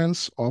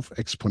sequence of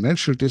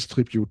exponential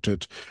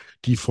distributed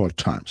default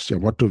times. Yeah,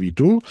 what do we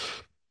do?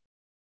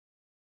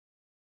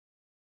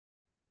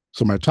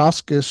 So my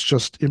task is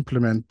just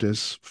implement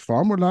this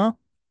formula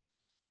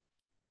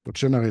to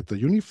generate the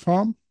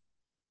uniform.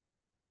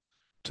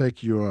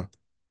 Take your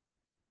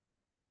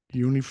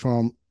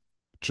uniform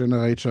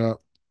generator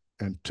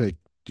and take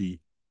the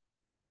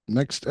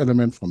next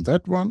element from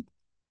that one,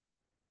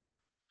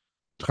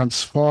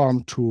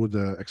 transform to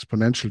the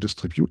exponential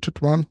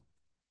distributed one.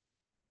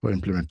 We'll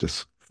implement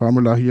this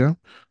formula here.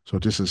 So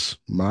this is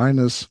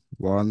minus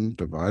 1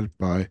 divided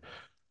by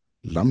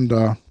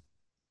lambda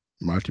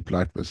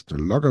multiplied with the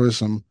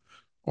logarithm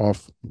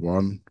of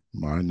 1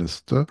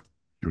 minus the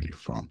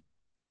uniform.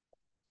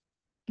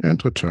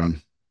 And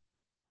return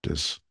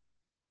this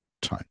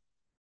time.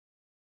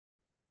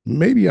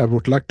 Maybe I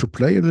would like to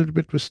play a little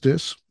bit with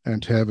this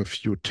and have a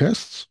few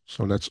tests.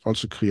 So let's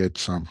also create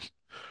some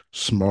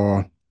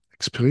small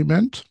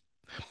experiment.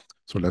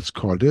 So let's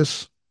call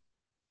this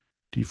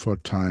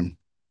default time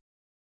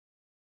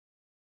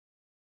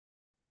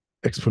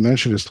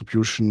exponential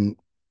distribution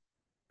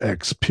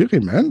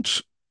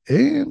experiment.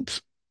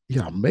 And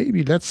yeah,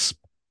 maybe let's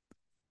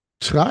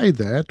try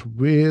that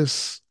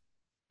with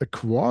a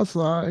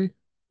quasi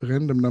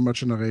random number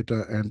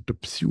generator and the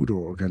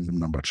pseudo random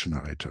number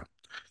generator.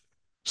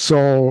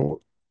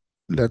 So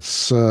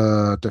let's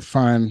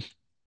define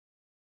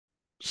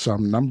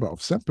some number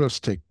of samples,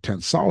 take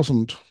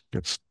 10,000.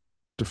 Let's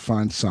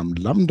define some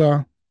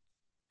lambda.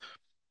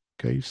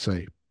 Okay,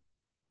 say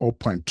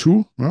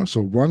 0.2.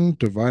 So 1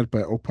 divided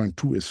by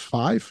 0.2 is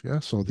 5. Yeah,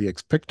 so the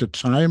expected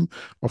time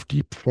of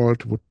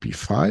default would be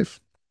 5.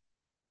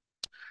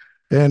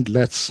 And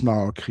let's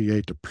now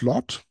create a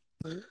plot.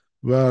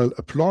 Well,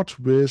 a plot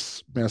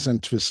with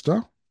Mersenne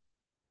twister.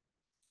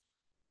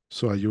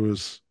 So I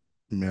use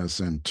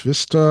Mersenne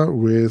twister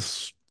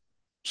with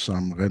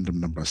some random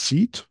number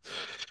seed,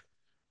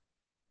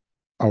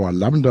 our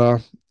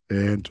lambda,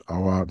 and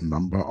our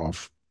number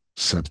of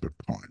sample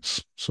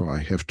points. So I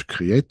have to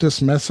create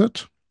this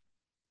method.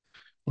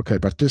 Okay,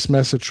 but this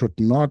method should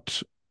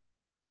not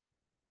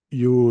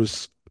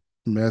use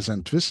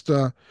Mersenne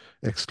twister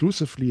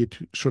exclusively. It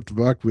should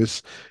work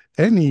with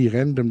any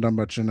random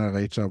number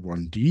generator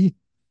 1D.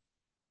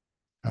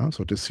 Yeah,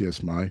 so this here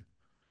is my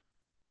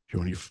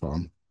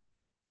uniform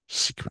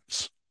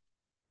sequence.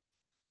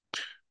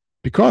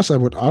 Because I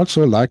would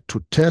also like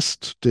to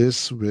test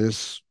this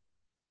with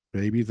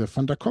maybe the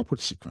van der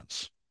Korput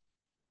sequence.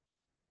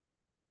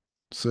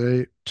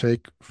 Say,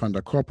 take van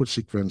der Korput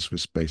sequence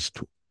with base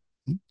 2.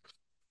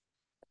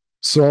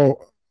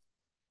 So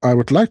I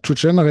would like to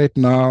generate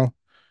now,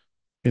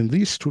 in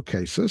these two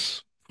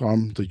cases,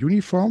 from the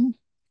uniform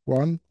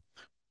one,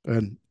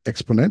 an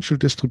exponential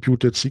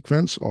distributed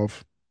sequence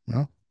of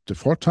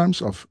default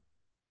times of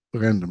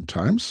random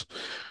times.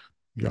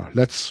 Yeah,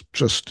 let's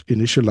just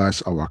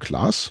initialize our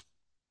class.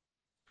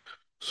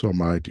 So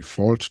my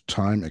default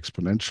time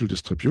exponential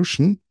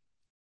distribution.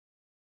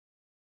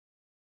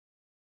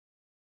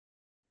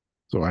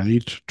 So I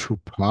need to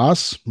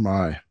pass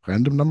my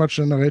random number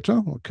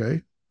generator,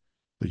 okay,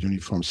 the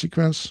uniform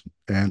sequence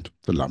and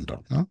the lambda.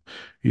 Yeah?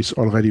 He's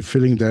already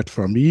filling that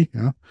for me,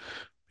 yeah,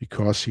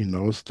 because he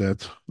knows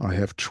that I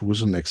have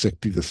chosen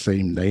exactly the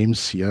same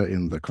names here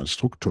in the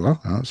constructor.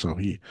 Yeah? So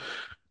he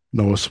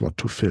knows what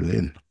to fill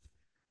in.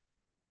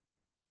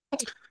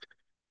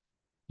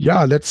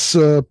 Yeah, let's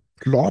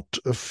plot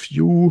a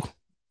few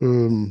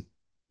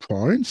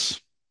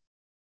points.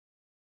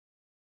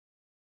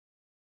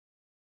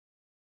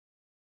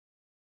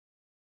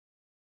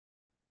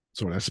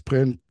 So let's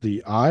print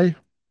the I,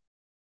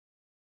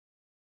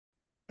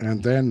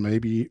 and then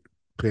maybe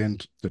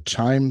print the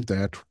time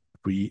that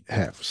we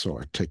have. So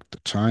I take the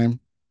time.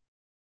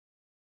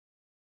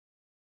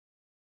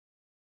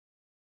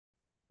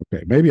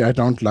 Okay, maybe I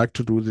don't like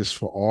to do this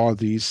for all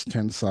these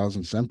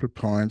 10,000 sample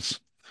points.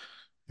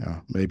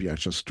 Yeah, maybe I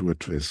just do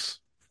it with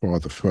for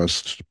the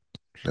first,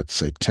 let's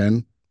say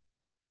 10.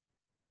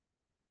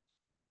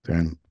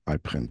 Then I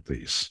print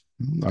these.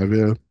 I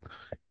will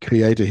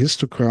create a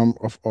histogram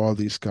of all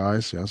these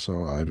guys. Yeah,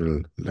 so I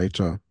will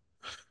later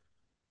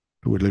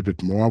do a little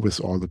bit more with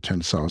all the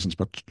 10,000s,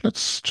 but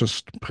let's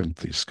just print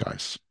these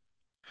guys.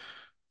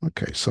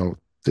 Okay, so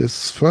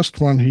this first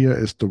one here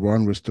is the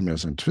one with the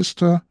Mersenne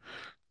twister.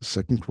 The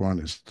second one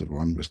is the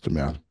one with the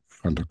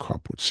van der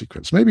Korput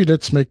sequence. Maybe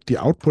let's make the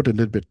output a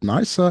little bit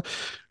nicer.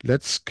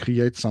 Let's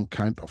create some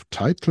kind of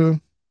title.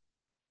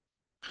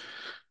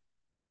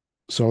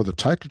 So the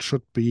title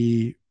should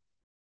be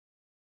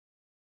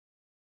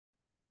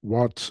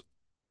what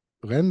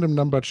random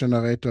number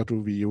generator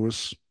do we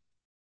use?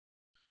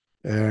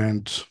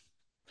 And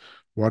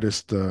what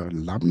is the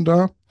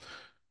lambda?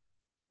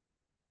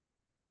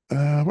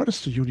 What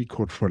is the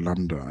Unicode for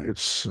lambda?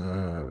 It's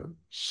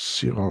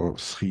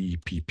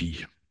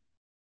 03pp.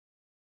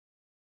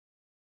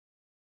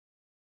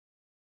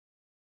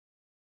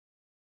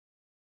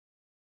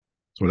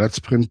 So let's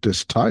print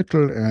this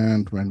title,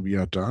 and when we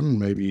are done,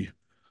 maybe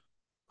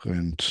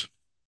print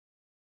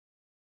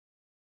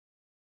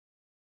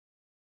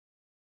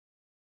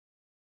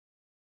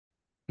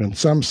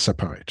some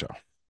separator.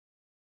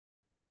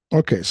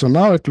 Okay, so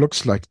now it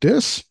looks like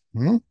this.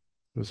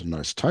 There's a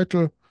nice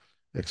title,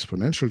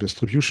 exponential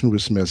distribution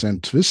with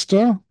Mersenne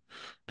twister.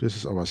 This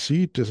is our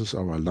seed, this is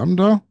our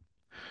lambda.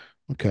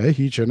 Okay,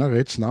 he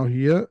generates now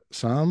here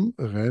some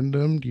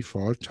random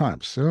default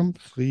times.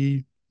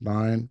 3,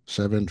 9,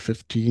 7,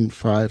 15,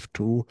 5,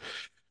 2,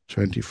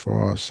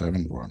 24,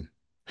 7, 1.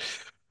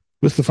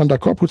 With the van der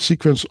Korput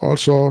sequence,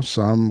 also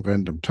some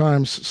random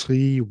times,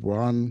 3,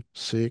 1,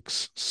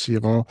 6,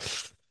 0.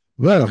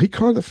 Well,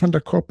 recall the van der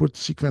Korput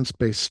sequence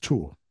base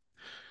 2.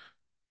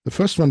 The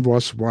first one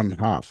was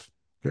 1/2.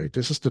 Okay,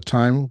 this is the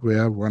time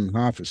where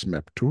 1/2 is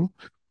mapped to.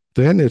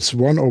 Then it's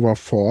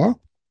 1/4.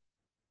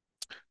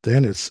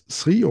 Then it's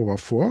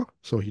 3/4.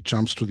 So he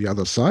jumps to the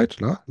other side,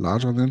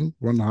 larger than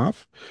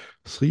 1/2.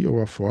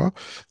 3/4.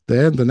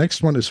 Then the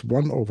next one is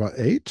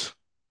 1/8.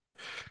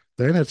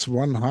 Then it's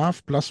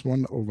 1/2 plus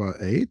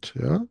 1/8.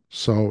 Yeah.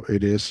 So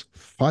it is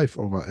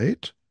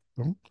 5/8.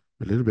 So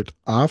a little bit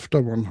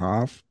after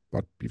 1/2,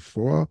 but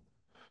before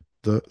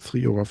the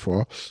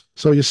 3/4.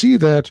 So you see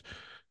that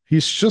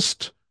he's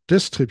just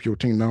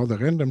distributing now the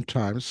random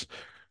times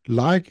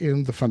like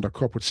in the van der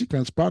Korput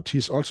sequence, but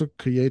he's also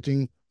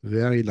creating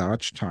very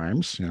large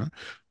times, yeah,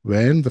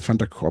 when the van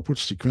der Korput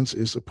sequence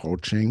is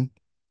approaching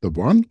the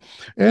 1,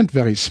 and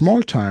very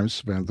small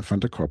times when the van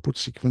der Korput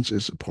sequence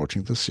is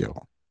approaching the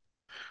 0.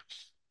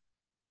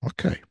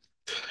 Okay.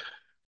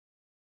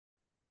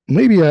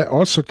 Maybe I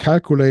also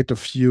calculate a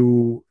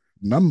few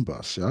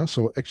numbers, yeah.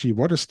 So actually,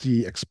 what is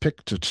the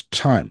expected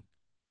time?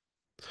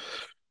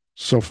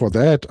 So for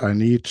that, I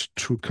need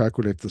to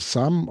calculate the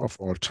sum of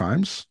all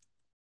times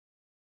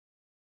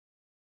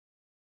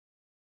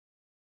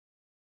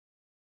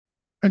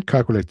and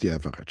calculate the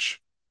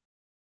average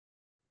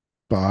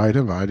by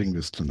dividing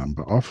with the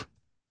number of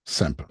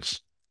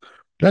samples.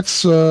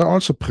 Let's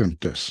also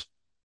print this.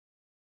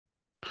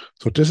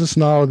 So this is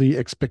now the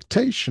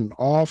expectation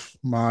of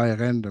my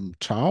random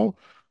tau.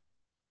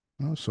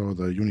 So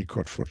the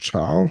Unicode for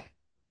tau,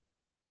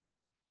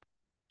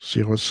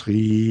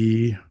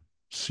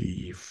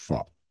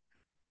 03C4.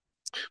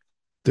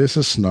 This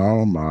is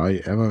now my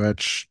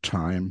average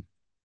time.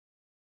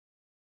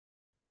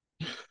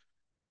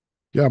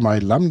 Yeah, my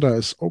lambda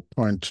is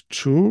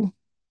 0.2.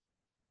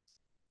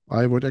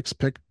 I would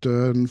expect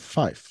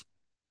 5.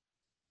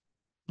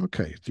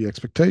 Okay, the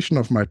expectation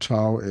of my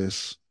tau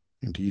is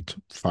indeed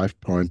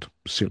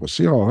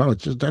 5.00. Well,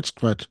 that's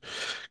quite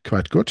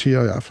good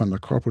here. Yeah, van der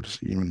Korput is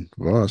even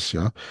worse.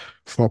 Yeah,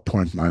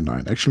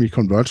 4.99. Actually,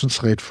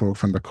 convergence rate for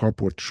van der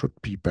Korput should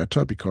be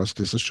better because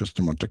this is just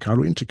a Monte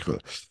Carlo integral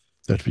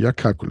that we are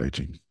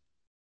calculating.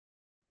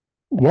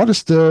 What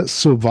is the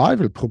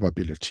survival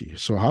probability?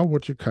 So how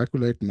would you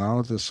calculate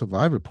now the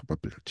survival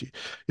probability?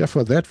 Yeah,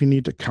 for that we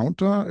need a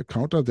counter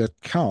that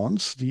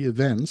counts the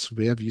events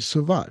where we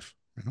survive.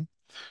 Yeah?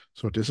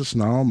 So this is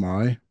now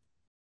my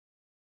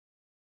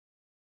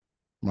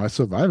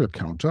survival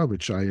counter,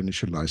 which I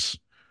initialize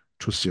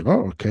to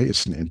 0. Okay,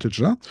 it's an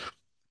integer.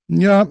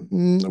 Yeah,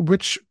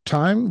 which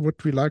time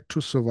would we like to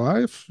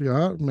survive?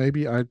 Yeah,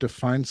 maybe I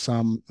define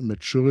some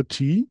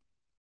maturity.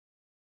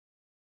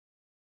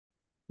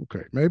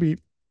 Okay, maybe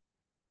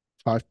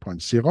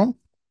 5.0.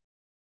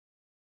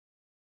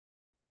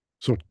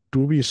 So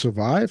do we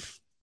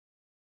survive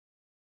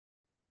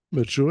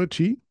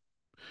maturity?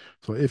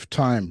 So if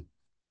time,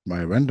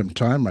 my random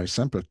time, my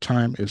sample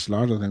time is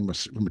larger than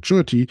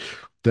maturity,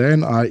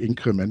 then I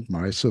increment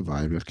my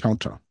survival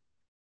counter.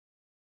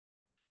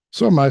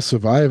 So my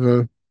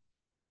survival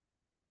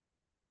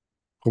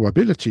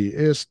probability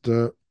is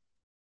the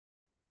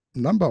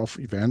number of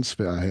events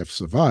where I have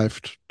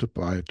survived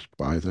divided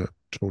by the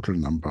total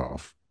number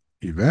of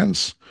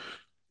events.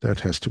 That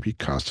has to be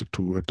casted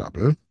to a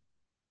double.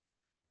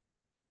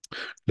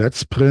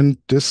 Let's print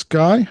this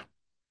guy.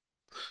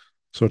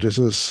 So this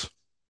is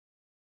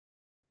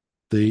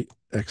the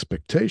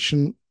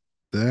expectation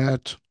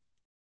that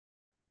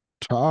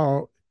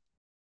tau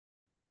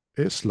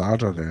is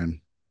larger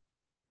than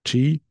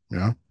t,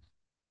 yeah.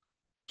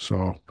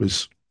 So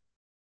with,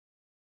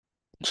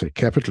 say,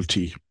 capital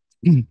T,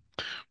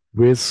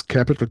 with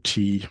capital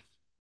T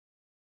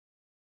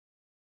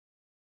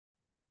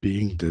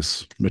being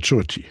this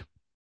maturity.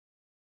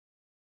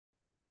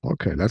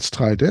 Okay, let's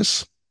try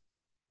this.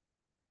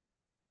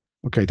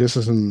 Okay, this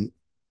is an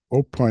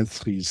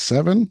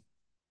 0.37,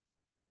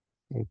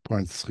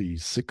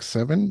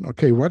 0.367.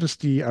 Okay, what is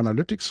the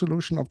analytic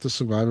solution of the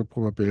survival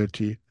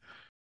probability?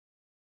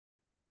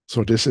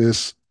 So this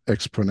is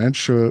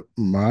exponential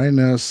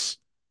minus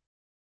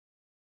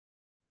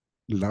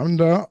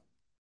lambda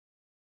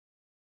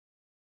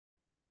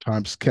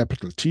times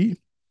capital T.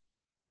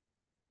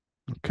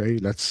 Okay,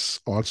 let's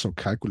also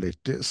calculate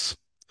this.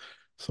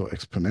 So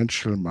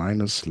exponential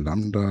minus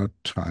lambda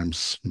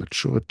times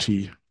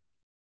maturity.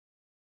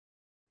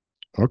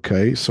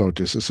 Okay, so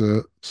this is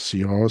a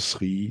 0,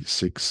 3,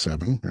 6,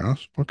 7. Yeah,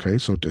 okay,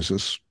 so this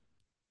is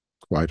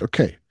quite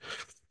okay.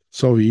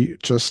 So we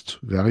just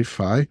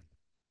verify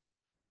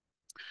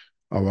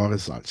our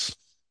results.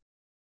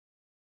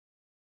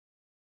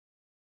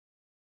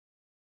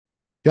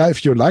 Yeah,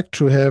 if you like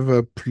to have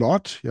a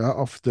plot, yeah,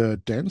 of the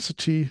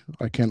density,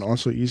 I can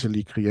also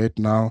easily create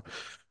now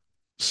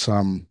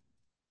some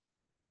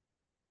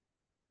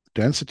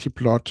density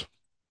plot.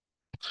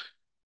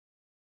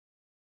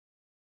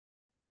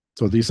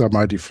 So these are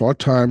my default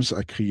times.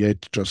 I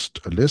create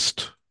just a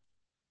list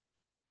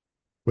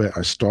where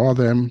I store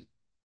them.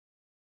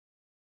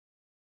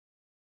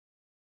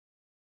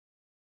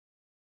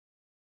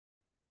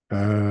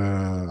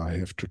 I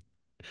have to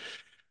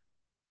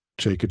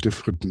take a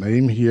different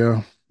name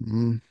here.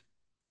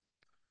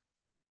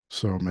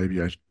 So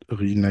maybe I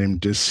rename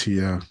this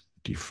here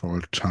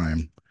default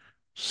time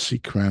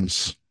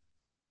sequence,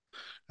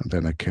 and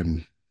then I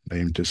can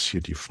name this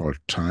here default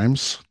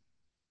times.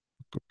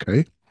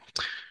 Okay.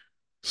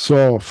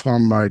 So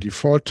from my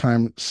default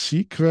time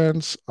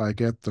sequence, I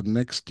get the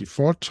next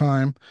default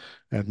time.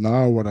 And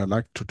now what I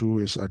like to do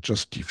is I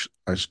just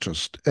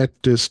add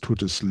this to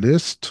this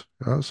list.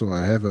 So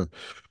I have a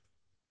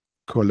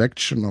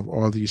collection of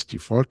all these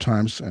default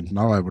times, and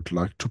now I would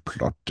like to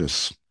plot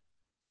this.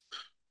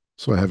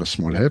 So I have a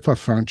small helper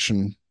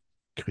function,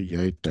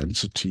 create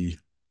density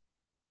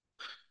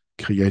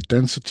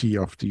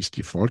of these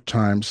default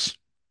times.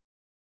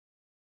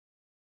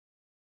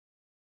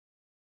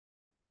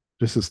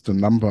 This is the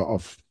number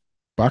of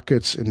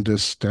buckets in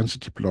this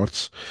density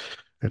plots,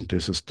 and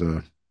this is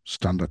the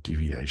standard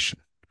deviation.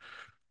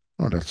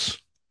 Now let's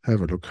have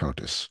a look how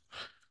this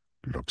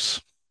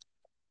looks.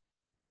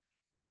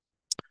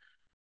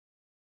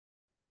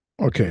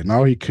 Okay,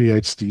 now he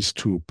creates these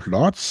two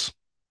plots.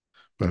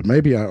 Well,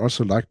 maybe I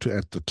also like to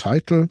add the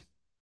title.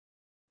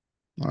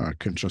 I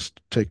can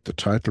just take the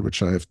title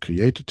which I have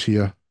created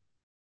here.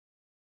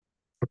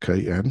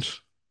 Okay, and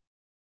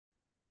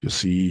you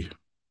see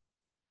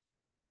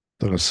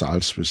the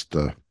results with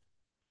the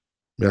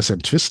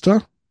Mersenne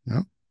twister.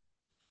 Yeah,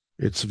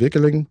 it's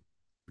wiggling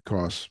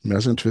because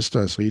Mersenne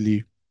twister is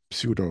really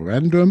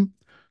pseudo-random.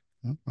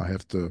 Yeah, I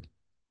have the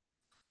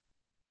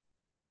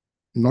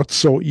not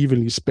so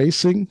evenly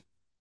spacing,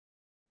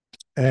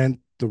 and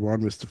the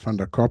one with the van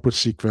der Corpus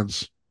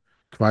sequence,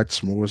 quite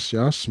smooth,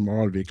 yeah,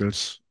 small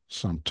wiggles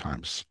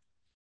sometimes.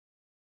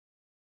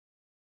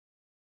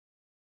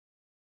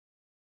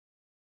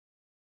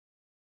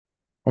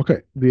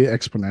 Okay, the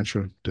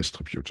exponential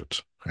distributed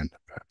random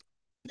variable.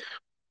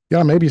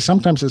 Yeah, maybe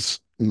sometimes it's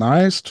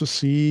nice to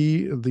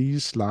see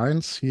these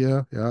lines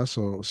here. Yeah,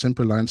 so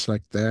simple lines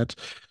like that.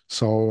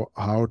 So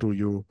how do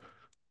you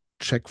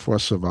check for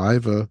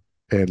survival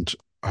and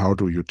how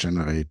do you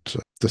generate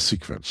the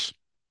sequence?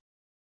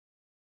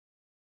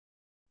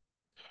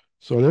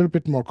 So a little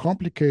bit more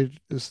complicated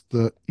is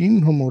the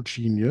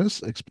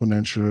inhomogeneous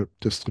exponential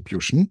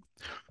distribution.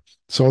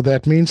 So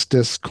that means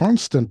this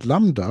constant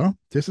lambda,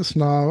 this is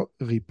now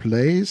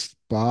replaced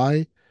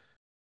by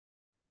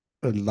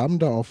a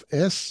lambda of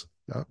s.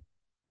 Yeah?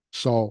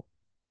 So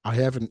I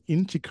have an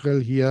integral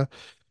here,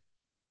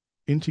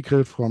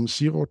 integral from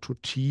 0 to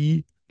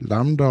t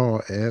lambda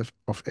or f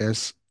of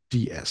s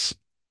ds.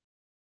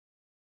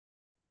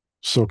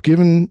 So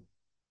given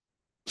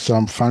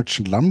some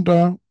function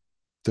lambda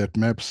that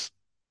maps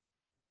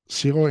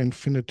 0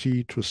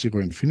 infinity to 0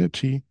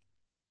 infinity,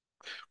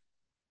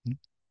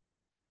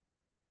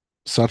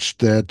 such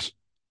that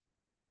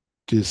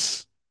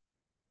this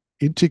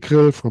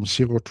integral from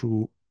 0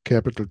 to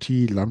capital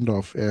T lambda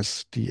of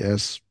s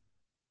ds,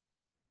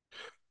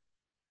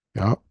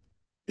 yeah,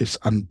 is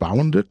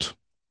unbounded,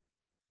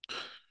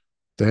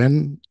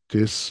 then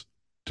this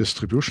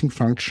distribution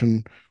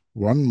function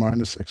 1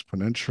 minus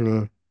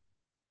exponential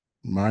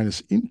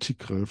minus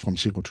integral from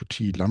 0 to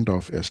t lambda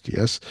of s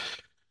ds,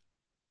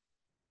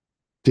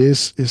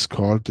 this is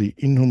called the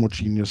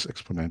inhomogeneous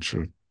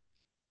exponential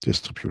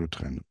distributed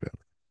random variable.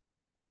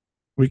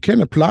 We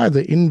can apply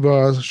the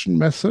inversion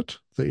method,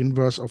 the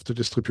inverse of the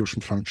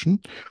distribution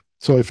function.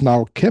 So if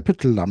now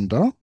capital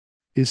lambda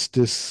is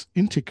this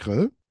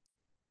integral,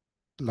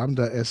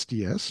 lambda s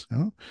ds,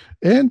 yeah,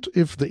 and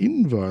if the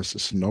inverse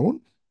is known,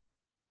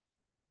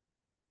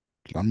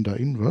 lambda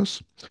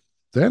inverse,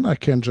 then I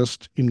can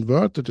just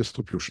invert the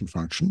distribution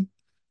function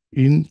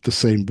in the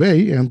same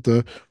way, and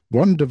the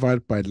 1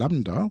 divided by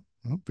lambda,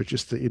 which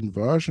is the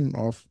inversion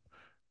of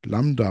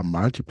lambda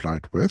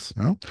multiplied with,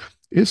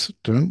 is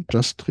then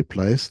just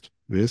replaced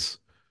with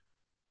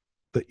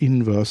the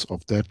inverse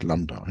of that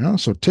lambda. Yeah?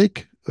 So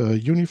take a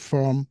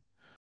uniform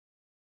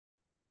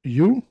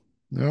u,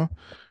 yeah,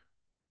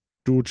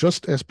 do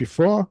just as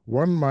before,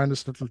 1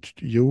 minus little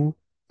u,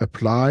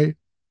 apply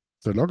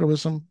the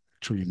logarithm,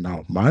 actually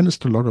now minus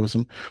the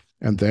logarithm,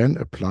 and then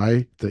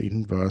apply the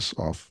inverse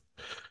of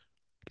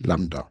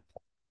lambda.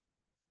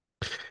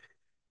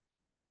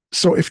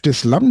 So if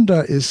this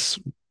lambda is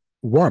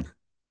 1,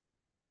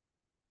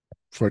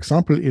 for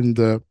example, in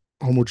the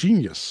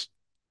homogeneous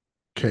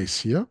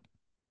case here,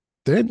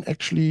 then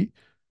actually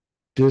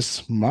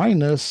this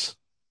minus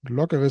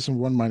logarithm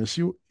 1 minus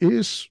u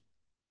is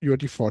your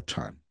default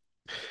time.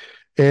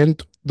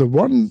 And the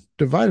 1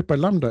 divided by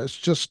lambda is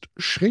just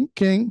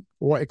shrinking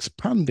or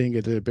expanding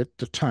a little bit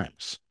the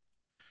times.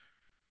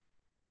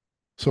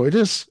 So it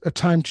is a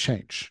time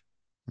change.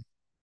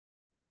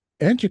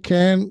 And you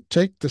can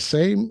take the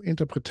same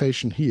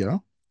interpretation here.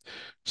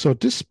 So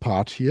this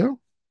part here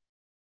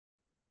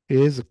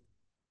is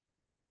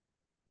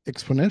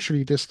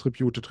exponentially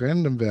distributed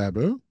random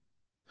variable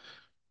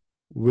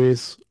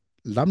with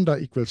lambda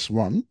equals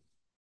 1.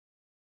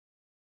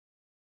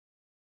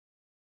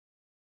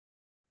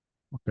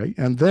 Okay,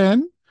 and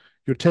then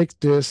you take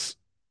this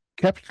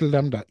capital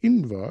lambda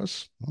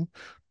inverse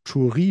to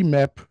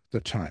remap the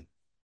time.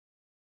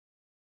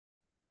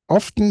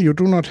 Often you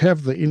do not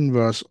have the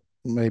inverse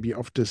maybe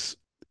of this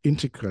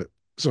integral.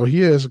 So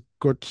here is a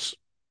good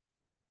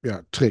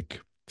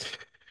trick.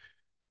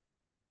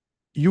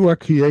 You are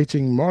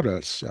creating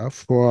models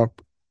for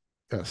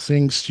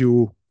things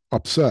you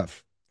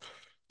observe.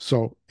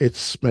 So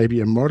it's maybe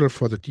a model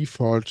for the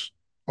default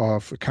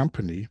of a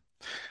company.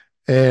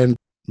 And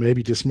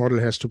maybe this model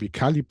has to be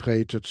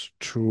calibrated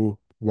to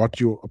what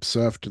you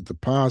observed in the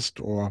past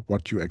or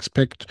what you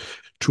expect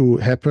to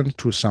happen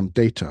to some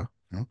data.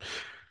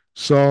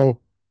 So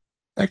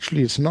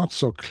actually, it's not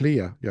so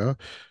clear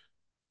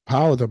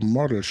how the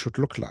model should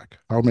look like,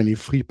 how many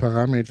free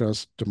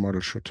parameters the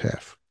model should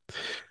have.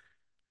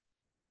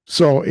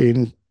 So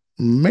in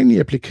many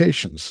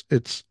applications,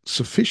 it's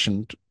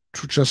sufficient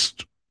to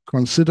just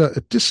consider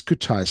a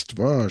discretized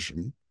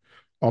version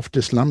of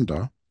this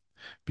lambda,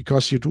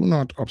 because you do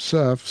not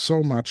observe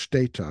so much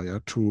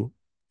data to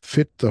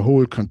fit the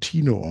whole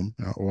continuum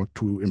or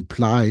to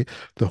imply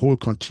the whole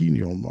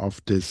continuum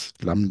of this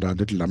lambda,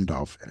 little lambda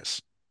of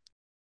S.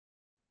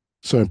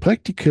 So in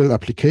practical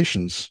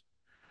applications,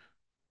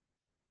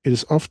 it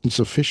is often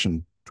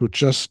sufficient to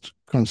just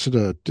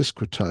consider a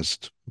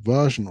discretized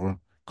version or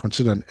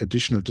consider an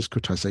additional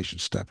discretization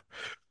step.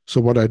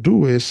 So what I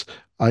do is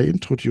I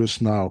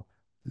introduce now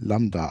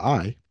lambda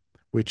I,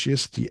 which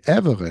is the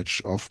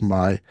average of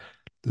my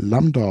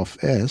lambda of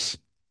S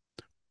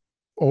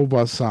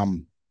over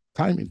some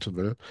time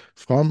interval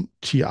from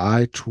ti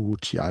to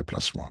ti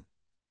plus 1.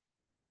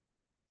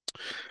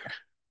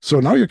 So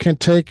now you can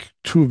take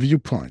two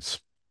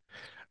viewpoints.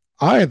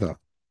 Either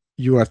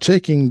you are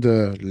taking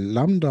the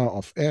lambda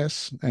of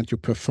S and you're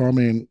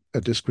performing a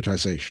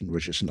discretization,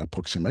 which is an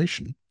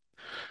approximation,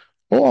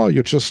 or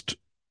you just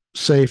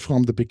say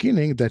from the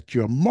beginning that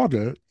your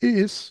model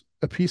is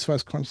a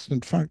piecewise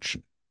constant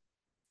function.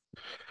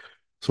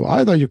 So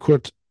either you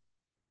could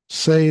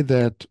say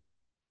that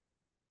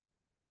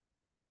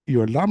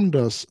your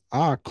lambdas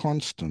are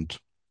constant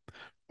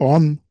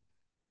on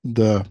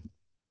the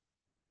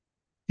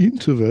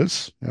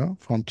intervals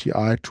from ti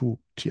to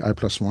ti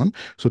plus 1.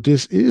 So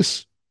this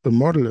is the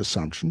model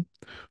assumption.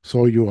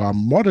 So you are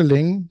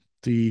modeling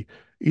the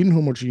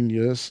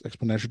inhomogeneous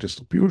exponential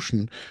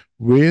distribution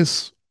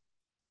with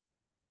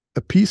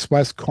a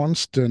piecewise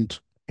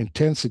constant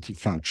intensity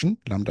function.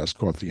 Lambda is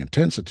called the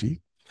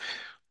intensity.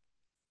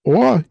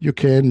 Or you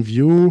can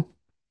view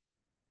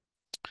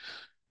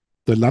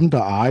the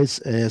lambda i's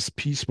as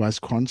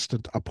piecewise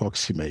constant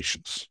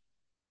approximations.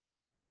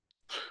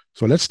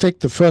 So let's take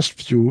the first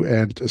view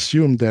and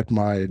assume that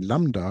my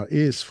lambda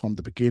is from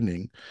the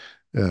beginning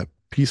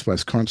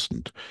piecewise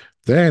constant.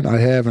 Then I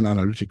have an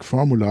analytic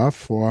formula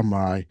for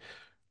my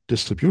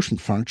distribution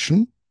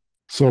function.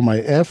 So my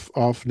f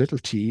of little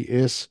t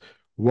is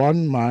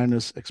 1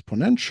 minus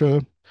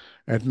exponential.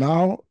 And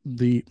now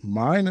the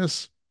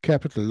minus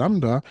capital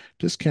lambda,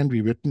 this can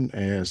be written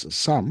as a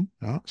sum.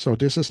 So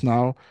this is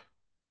now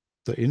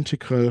the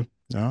integral,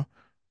 a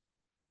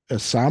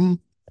sum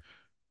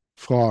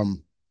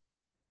from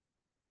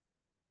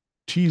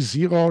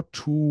t0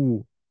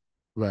 to,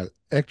 well,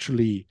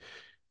 actually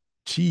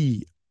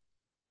ti,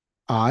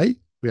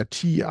 where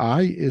ti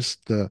is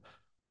the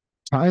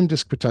time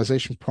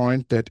discretization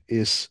point that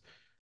is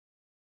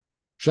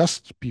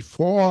just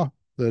before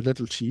the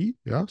little t.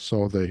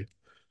 So the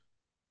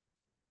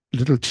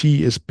little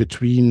t is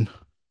between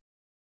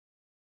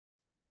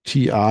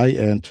ti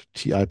and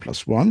ti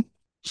plus 1.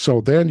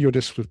 So then your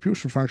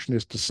distribution function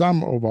is the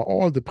sum over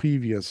all the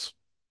previous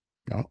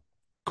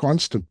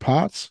constant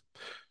parts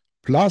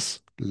plus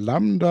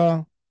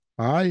lambda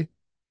I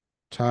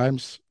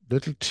times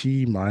little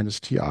t minus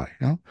ti.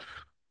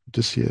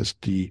 This here is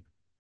the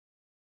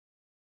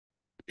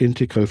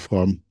integral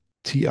from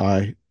ti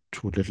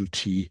to little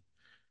t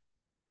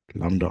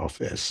lambda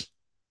of s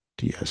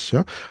ds,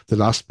 the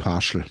last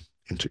partial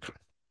integral.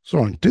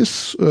 So in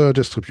this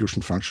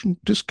distribution function,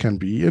 this can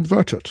be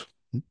inverted.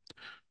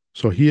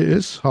 So here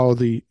is how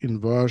the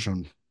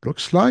inversion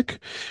looks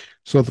like.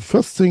 So the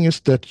first thing is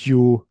that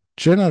you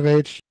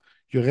generate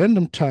your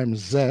random time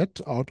z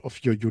out of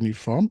your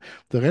uniform,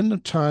 the random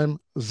time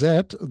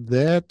z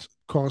that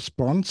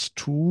corresponds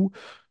to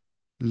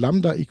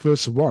lambda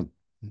equals 1.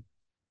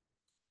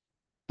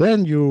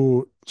 Then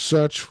you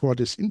search for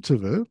this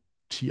interval,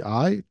 ti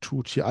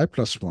to ti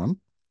plus 1,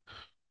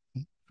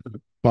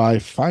 by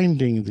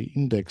finding the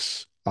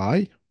index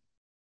I,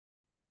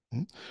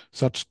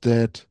 such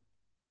that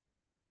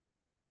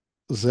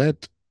z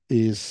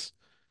is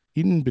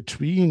in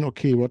between.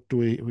 Okay, what do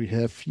we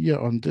have here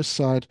on this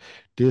side?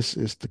 This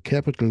is the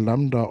capital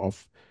lambda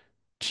of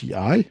ti,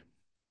 and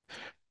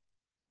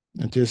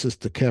this is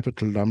the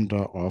capital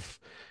lambda of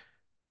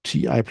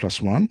ti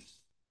plus 1.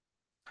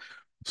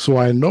 So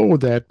I know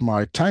that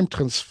my time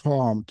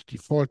transformed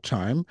default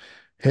time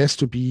has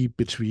to be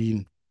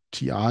between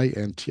ti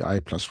and ti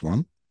plus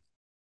 1.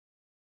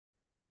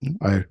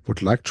 I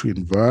would like to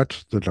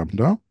invert the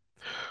lambda.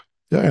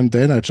 Yeah, and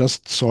then I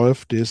just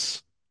solve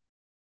this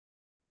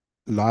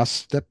last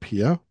step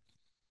here.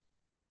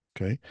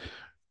 Okay,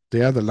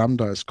 there the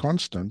lambda is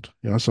constant.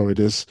 Yeah, so it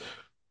is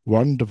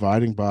 1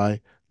 dividing by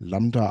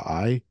lambda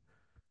I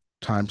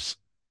times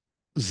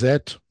z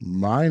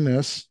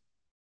minus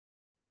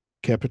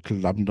capital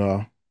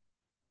lambda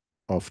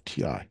of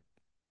ti.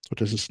 So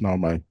this is now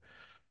my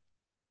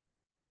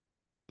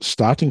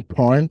starting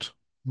point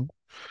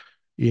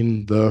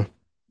in the,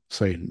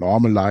 say,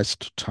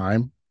 normalized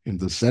time, in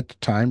the z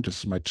time. This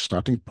is my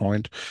starting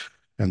point.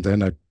 And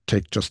then I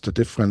take just the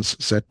difference,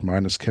 z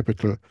minus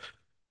capital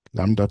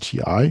lambda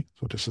ti.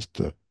 So this is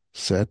the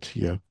z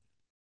here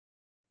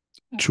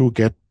to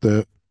get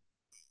the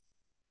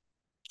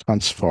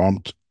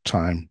transformed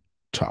time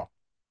tau.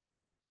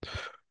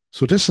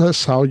 So this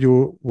is how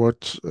you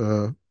would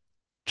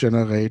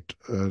generate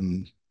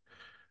an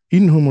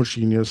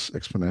inhomogeneous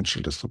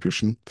exponential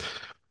distribution.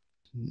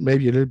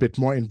 Maybe a little bit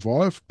more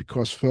involved,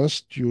 because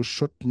first you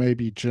should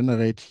maybe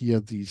generate here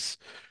these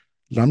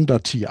lambda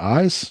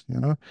ti's,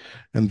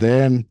 and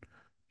then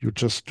you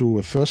just do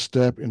a first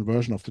step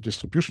inversion of the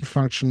distribution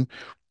function.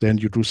 Then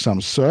you do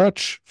some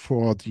search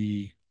for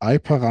the I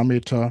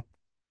parameter.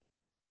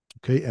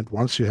 Okay, and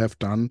once you have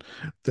done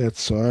that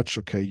search,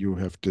 okay, you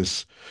have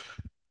this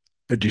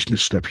additional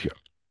step here.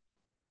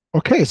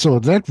 Okay, so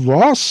that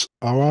was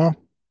our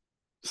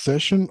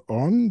session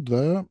on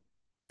the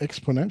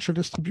exponential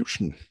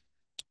distribution.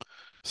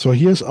 So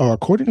here's our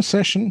coding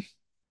session.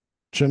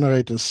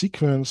 Generate a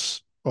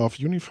sequence of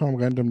uniform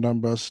random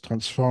numbers,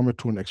 transform it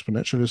to an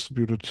exponential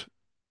distributed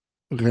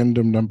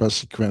random number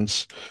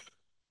sequence,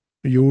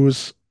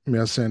 use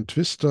Mersenne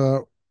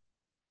Twister,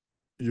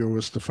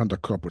 use the van der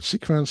Corput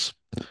sequence.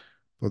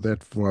 So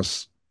that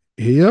was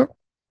here.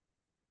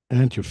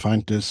 And you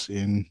find this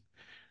in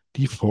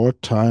default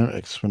time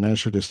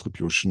exponential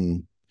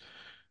distribution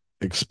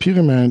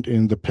experiment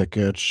in the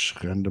package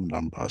random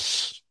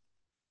numbers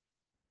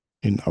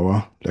in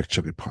our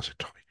lecture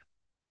repository.